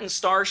Rakatan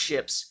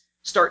starships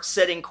start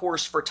setting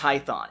course for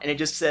Tython. And it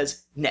just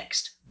says,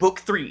 next, Book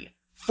 3,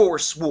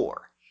 Force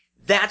War.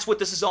 That's what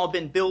this has all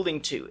been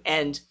building to.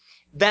 And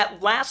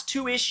that last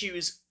two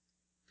issues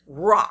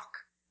rock.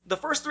 The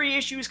first three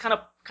issues kind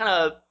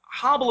of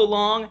hobble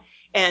along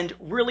and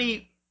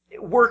really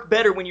work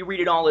better when you read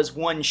it all as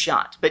one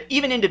shot. But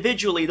even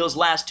individually, those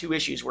last two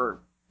issues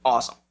were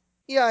awesome.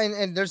 Yeah,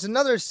 and there's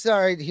another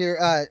side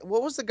here.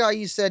 What was the guy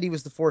you said he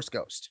was the Force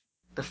Ghost?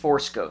 The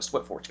Force Ghost.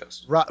 What Force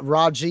Ghost?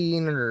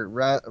 Rajin or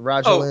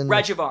Rajalin? Oh,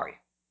 Rajavari.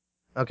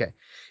 Okay.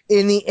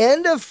 In the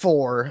end of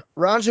 4,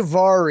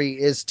 Rajavari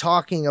is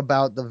talking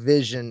about the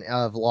vision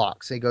of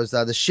Locke. So he goes,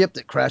 the ship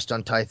that crashed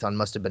on Tython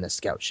must have been a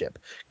scout ship.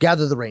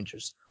 Gather the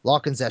Rangers.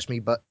 Locke and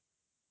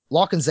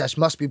Zesh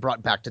must be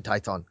brought back to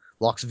Tython.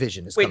 Locke's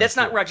vision is Wait, that's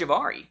true. not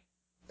Rajavari.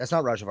 That's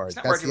not Rajavari. It's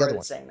not That's the Rajavari other one.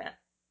 that's saying that.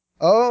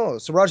 Oh,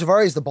 so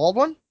Rajavari is the bald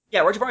one?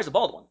 Yeah, Rajavari's the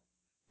bald one.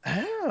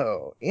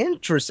 Oh,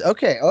 interesting.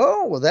 Okay.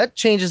 Oh, well, that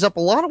changes up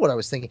a lot of what I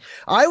was thinking.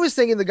 I was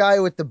thinking the guy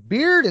with the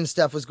beard and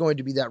stuff was going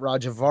to be that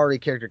Rajavari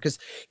character because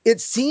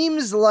it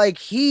seems like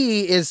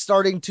he is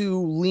starting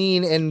to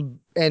lean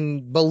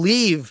and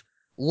believe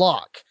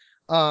Locke.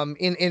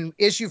 In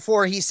issue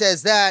 4, he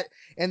says that,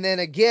 and then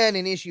again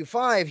in issue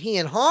 5, he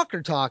and Hawk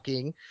are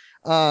talking,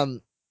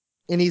 and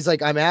he's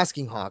like, "I'm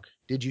asking Hawk,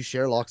 did you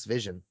share Locke's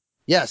vision?"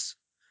 "Yes.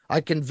 I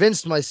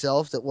convinced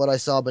myself that what I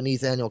saw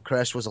beneath Annual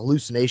Crash was a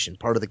hallucination,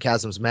 part of the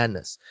chasm's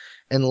madness.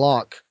 And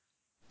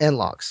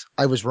Locke's,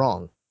 I was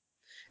wrong."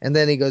 And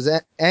then he goes,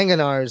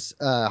 Anganar's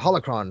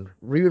holocron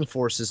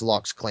reinforces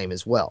Locke's claim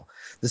as well.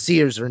 The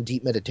seers are in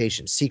deep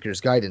meditation, seeking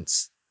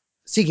guidance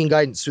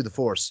through the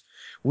Force.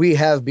 We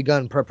have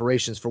begun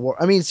preparations for war.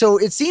 I mean, so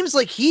it seems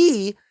like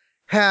he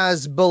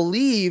has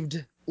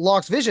believed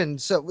Locke's vision.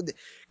 So it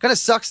kind of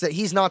sucks that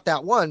he's not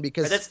that one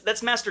because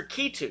That's Master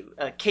Ketu,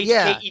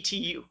 yeah.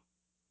 Ketu.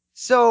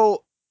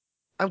 So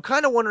I'm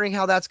kind of wondering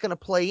how that's going to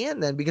play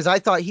in then, because I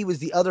thought he was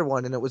the other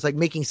one, and it was like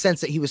making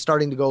sense that he was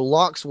starting to go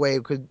Locke's way,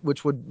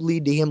 which would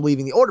lead to him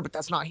leaving the Order, but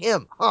that's not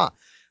him, huh?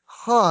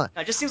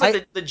 It just seems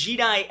like the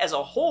Jedi as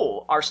a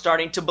whole are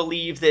starting to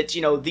believe that,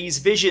 these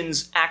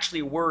visions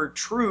actually were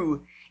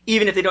true,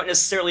 even if they don't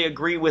necessarily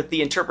agree with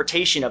the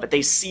interpretation of it.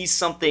 They see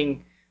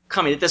something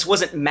coming, that this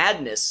wasn't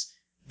madness,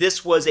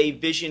 this was a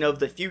vision of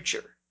the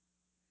future.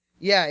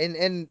 Yeah,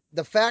 and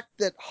the fact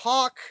that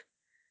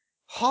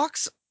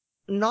Hawk's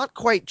not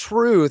quite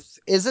truth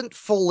isn't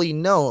fully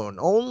known.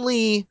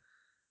 Only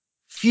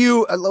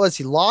few, let's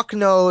see, Locke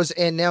knows,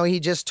 and now he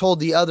just told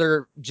the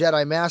other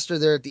Jedi Master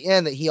there at the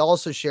end that he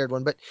also shared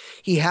one, but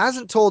he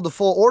hasn't told the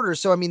full Order.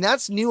 So I mean,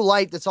 that's new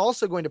light that's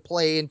also going to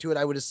play into it,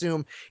 I would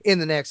assume, in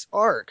the next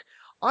arc.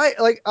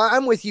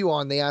 I'm with you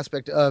on the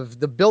aspect of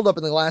the buildup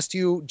in the last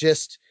two,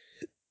 just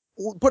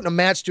putting a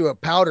match to a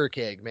powder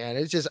keg, man.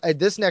 It's just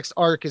this next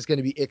arc is going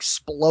to be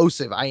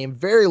explosive. I am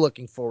very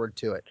looking forward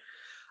to it.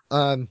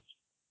 Um,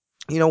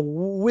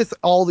 with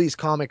all these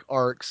comic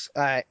arcs,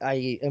 I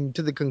am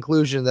to the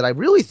conclusion that I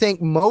really think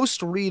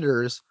most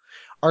readers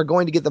are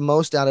going to get the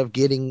most out of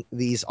getting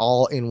these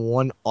all in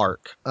one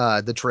arc,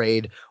 the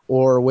trade,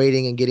 or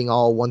waiting and getting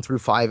all 1 through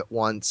 5 at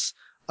once,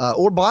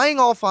 or buying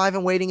all 5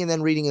 and waiting and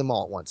then reading them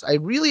all at once.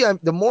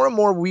 The more and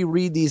more we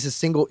read these as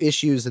single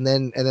issues and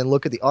then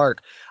look at the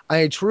arc,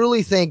 I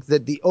truly think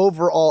that the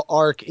overall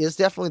arc is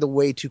definitely the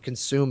way to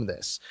consume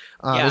this.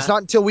 It's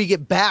not until we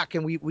get back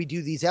and we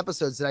do these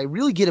episodes that I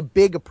really get a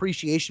big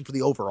appreciation for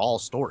the overall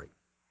story.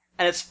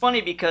 And it's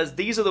funny because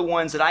these are the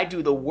ones that I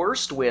do the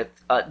worst with.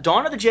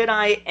 Dawn of the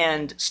Jedi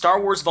and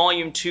Star Wars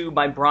Volume 2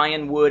 by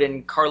Brian Wood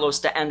and Carlos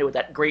D'Anda with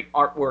that great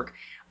artwork.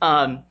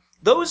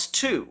 Those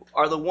two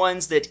are the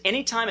ones that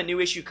anytime a new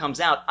issue comes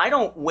out, I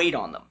don't wait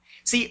on them.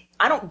 See,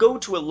 I don't go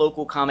to a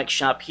local comic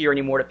shop here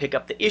anymore to pick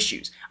up the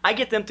issues. I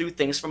get them through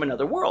Things from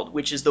Another World,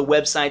 which is the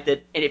website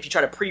that, and if you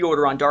try to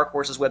pre-order on Dark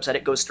Horse's website,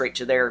 it goes straight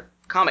to their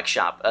comic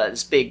shop,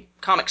 this big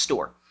comic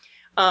store.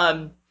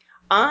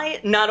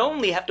 I not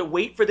only have to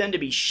wait for them to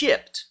be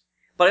shipped,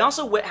 but I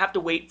also have to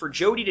wait for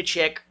Jody to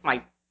check,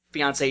 my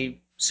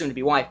fiance,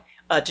 soon-to-be wife,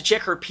 to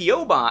check her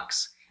P.O.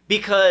 box,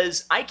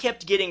 because I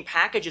kept getting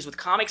packages with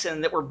comics in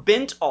them that were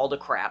bent all to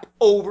crap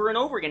over and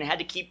over again. I had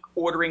to keep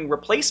ordering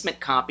replacement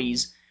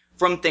copies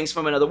from Things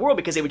from Another World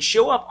because they would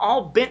show up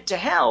all bent to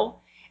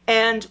hell,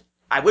 and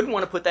I wouldn't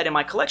want to put that in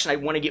my collection.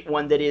 I'd want to get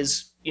one that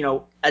is,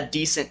 a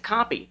decent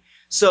copy.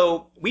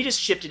 So we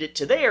just shifted it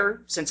to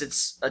there, since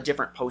it's a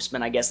different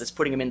postman, I guess, that's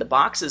putting them in the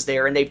boxes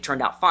there, and they've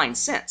turned out fine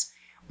since.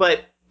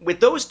 But with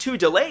those two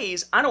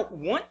delays, I don't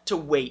want to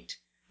wait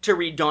to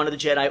read Dawn of the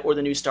Jedi or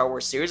the new Star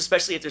Wars series,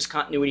 especially if there's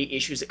continuity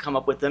issues that come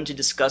up with them to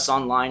discuss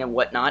online and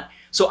whatnot.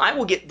 So I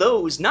will get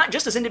those, not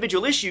just as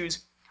individual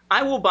issues,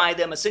 I will buy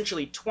them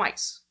essentially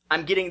twice.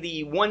 I'm getting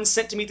the one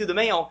sent to me through the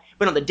mail,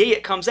 but on the day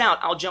it comes out,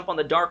 I'll jump on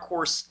the Dark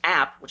Horse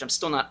app, which I'm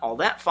still not all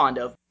that fond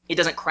of. It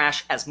doesn't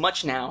crash as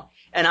much now,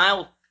 and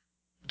I'll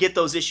get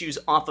those issues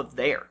off of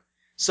there.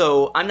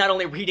 So I'm not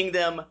only reading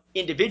them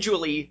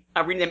individually,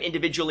 I'm reading them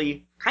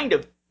individually kind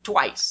of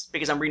twice,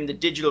 because I'm reading the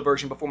digital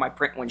version before my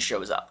print one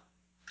shows up.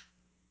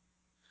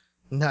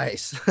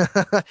 Nice.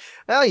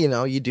 Well,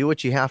 you do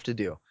what you have to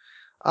do.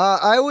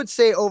 I would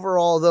say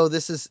overall, though,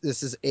 this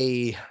is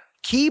a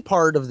key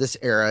part of this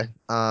era.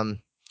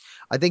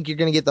 I think you're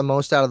going to get the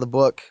most out of the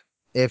book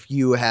if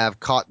you have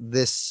caught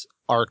this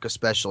arc,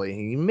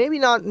 especially. Maybe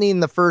not in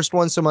the first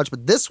one so much,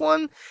 but this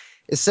one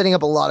is setting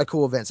up a lot of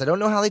cool events. I don't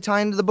know how they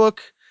tie into the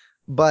book,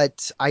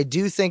 but I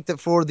do think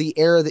that for the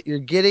era that you're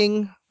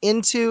getting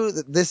into,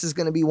 that this is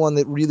going to be one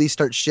that really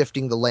starts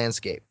shifting the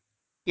landscape.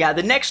 Yeah,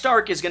 the next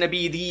arc is going to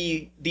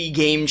be the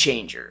game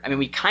changer. I mean,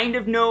 we kind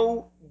of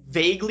know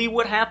vaguely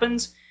what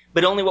happens,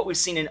 but only what we've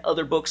seen in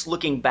other books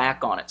looking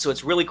back on it. So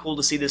it's really cool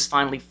to see this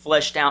finally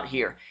fleshed out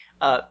here.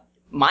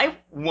 My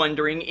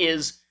wondering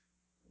is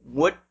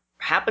what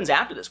happens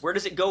after this? Where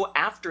does it go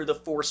after the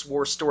Force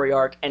Wars story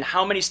arc, and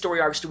how many story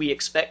arcs do we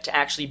expect to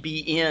actually be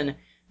in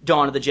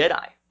Dawn of the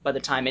Jedi? by the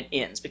time it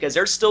ends, because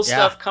there's still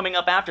stuff coming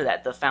up after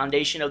that. The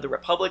foundation of the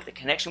Republic, the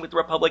connection with the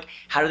Republic,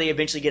 how do they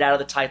eventually get out of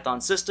the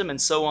Tython system,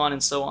 and so on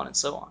and so on and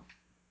so on.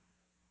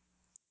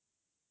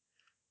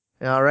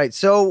 All right.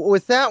 So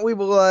with that, we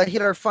will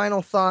hit our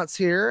final thoughts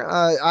here.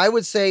 I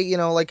would say,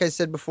 like I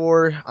said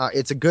before,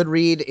 it's a good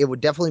read. It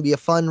would definitely be a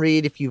fun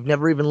read. If you've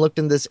never even looked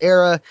in this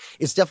era,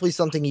 it's definitely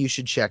something you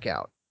should check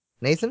out.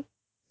 Nathan?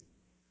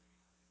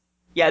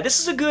 Yeah, this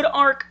is a good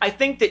arc. I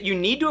think that you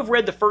need to have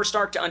read the first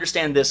arc to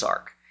understand this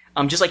arc.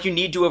 Just like you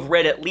need to have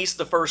read at least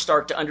the first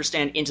arc to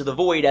understand Into the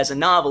Void as a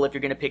novel if you're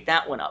going to pick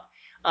that one up.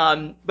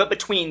 But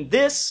between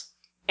this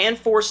and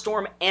Force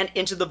Storm and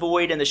Into the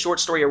Void and the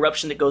short story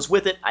Eruption that goes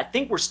with it, I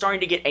think we're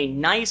starting to get a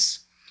nice,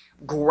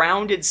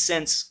 grounded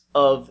sense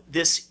of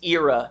this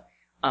era,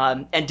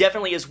 and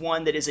definitely is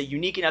one that is a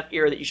unique enough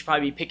era that you should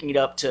probably be picking it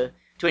up to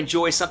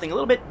enjoy something a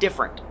little bit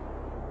different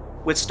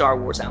with Star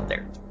Wars out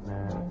there.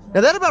 Now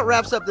that about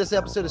wraps up this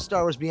episode of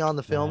Star Wars Beyond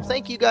the Film.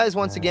 Thank you guys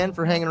once again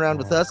for hanging around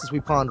with us as we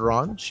ponder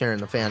on sharing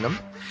the fandom.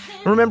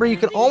 And remember, you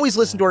can always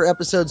listen to our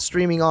episodes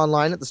streaming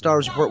online at the Star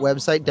Wars Report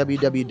website,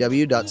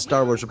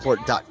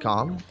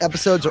 www.starwarsreport.com.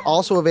 Episodes are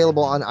also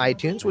available on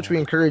iTunes, which we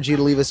encourage you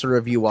to leave us a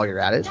review while you're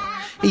at it.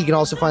 You can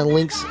also find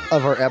links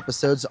of our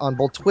episodes on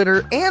both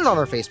Twitter and on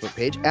our Facebook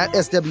page at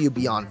SW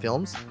Beyond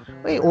Films.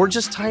 Or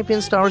just type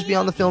in Star Wars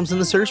Beyond the Films in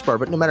the search bar.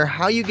 But no matter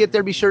how you get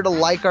there, be sure to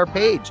like our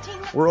page.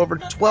 We're over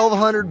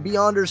 1,200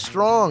 Beyonders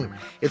strong.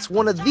 It's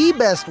one of the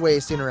best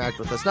ways to interact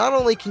with us. Not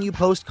only can you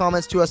post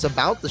comments to us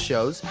about the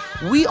shows,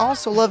 we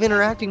also love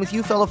interacting with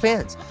you fellow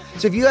fans.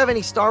 So if you have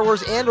any Star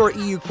Wars and or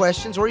EU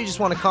questions, or you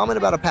just want to comment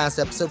about a past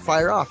episode,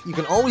 fire off. You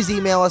can always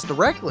email us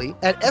directly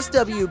at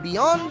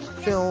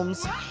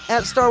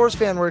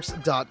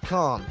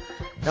swbeyondfilms@starwarsfanworks.com.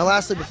 Now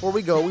lastly, before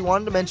we go, we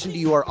wanted to mention to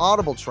you our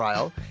Audible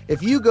trial.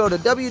 If you go to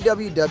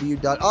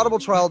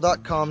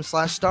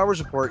www.audibletrial.com/Star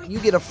Wars Report, you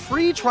get a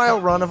free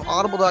trial run of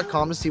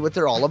audible.com to see what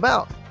they're all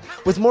about.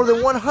 With more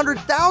than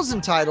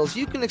 100,000 titles,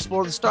 you can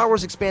explore the Star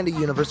Wars expanded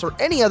universe or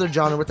any other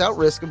genre without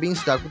risk of being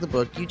stuck with a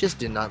book you just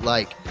did not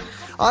like.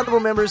 Audible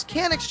members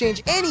can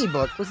exchange any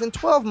book within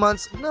 12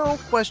 months, no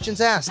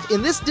questions asked.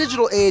 In this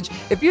digital age,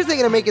 if you're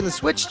thinking of making the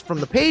switch from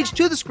the page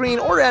to the screen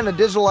or adding a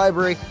digital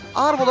library,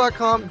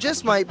 Audible.com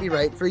just might be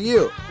right for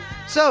you.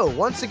 So,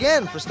 once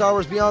again, for Star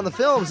Wars Beyond the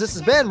Films, this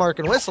has been Mark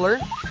and Whistler.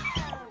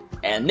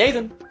 And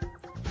Nathan.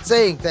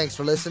 Saying thanks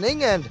for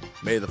listening, and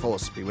may the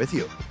Force be with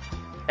you.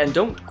 And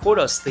don't quote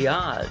us the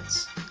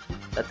odds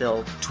that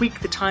they'll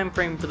tweak the time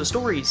frame for the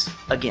stories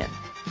again.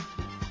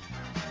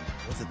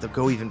 Or that they'll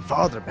go even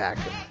farther back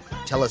and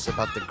tell us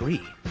about the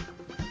Gree.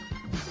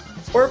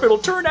 Or if it'll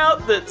turn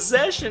out that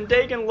Zesh and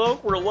Dagan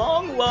Loke were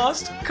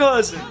long-lost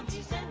cousins.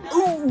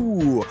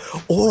 Ooh!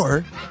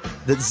 Or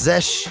that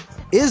Zesh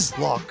is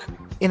Locke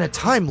in a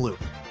time loop.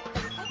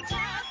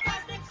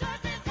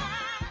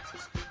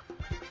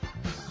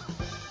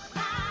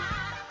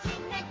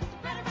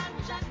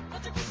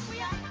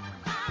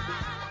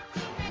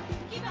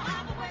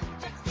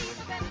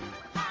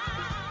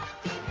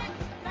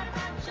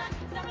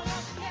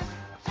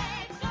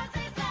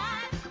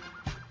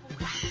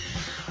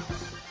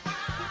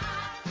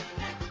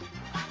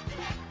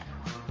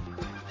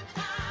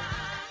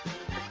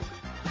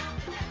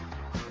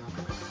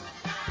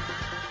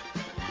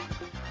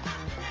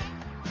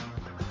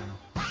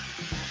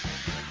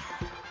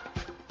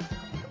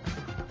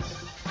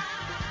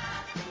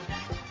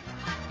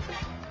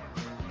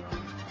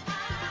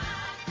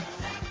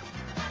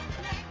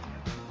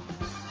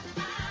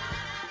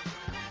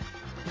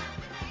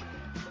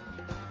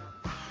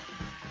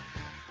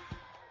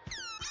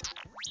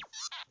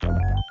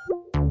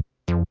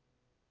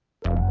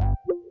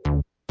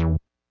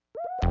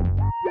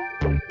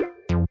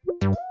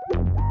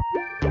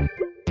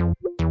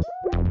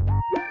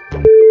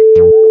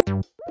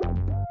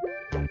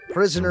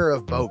 Prisoner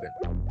of Bogan.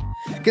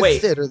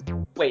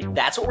 Wait,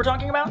 that's what we're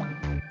talking about?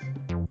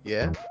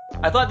 Yeah?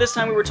 I thought this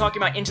time we were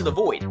talking about Into the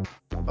Void.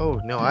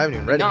 Oh, no, I haven't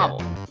even read it novel.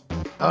 yet.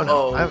 Oh,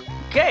 no.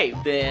 Okay,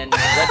 then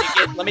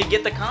let me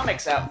get the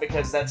comics out,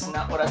 because that's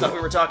not what I thought we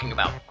were talking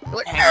about.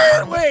 Like,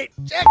 wait,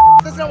 Jack,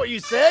 that's not what you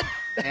said.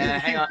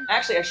 Hang on.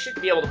 Actually, I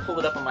should be able to pull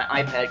it up on my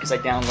iPad, because I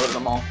downloaded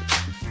them all.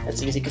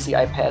 That's easy, because the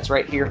iPad's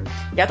right here.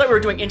 Yeah, I thought we were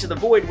doing Into the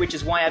Void, which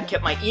is why I've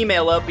kept my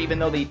email up, even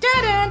though the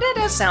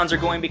da-da-da-da sounds are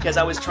going, because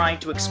I was trying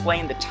to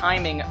explain the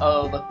timing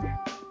of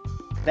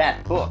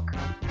that book.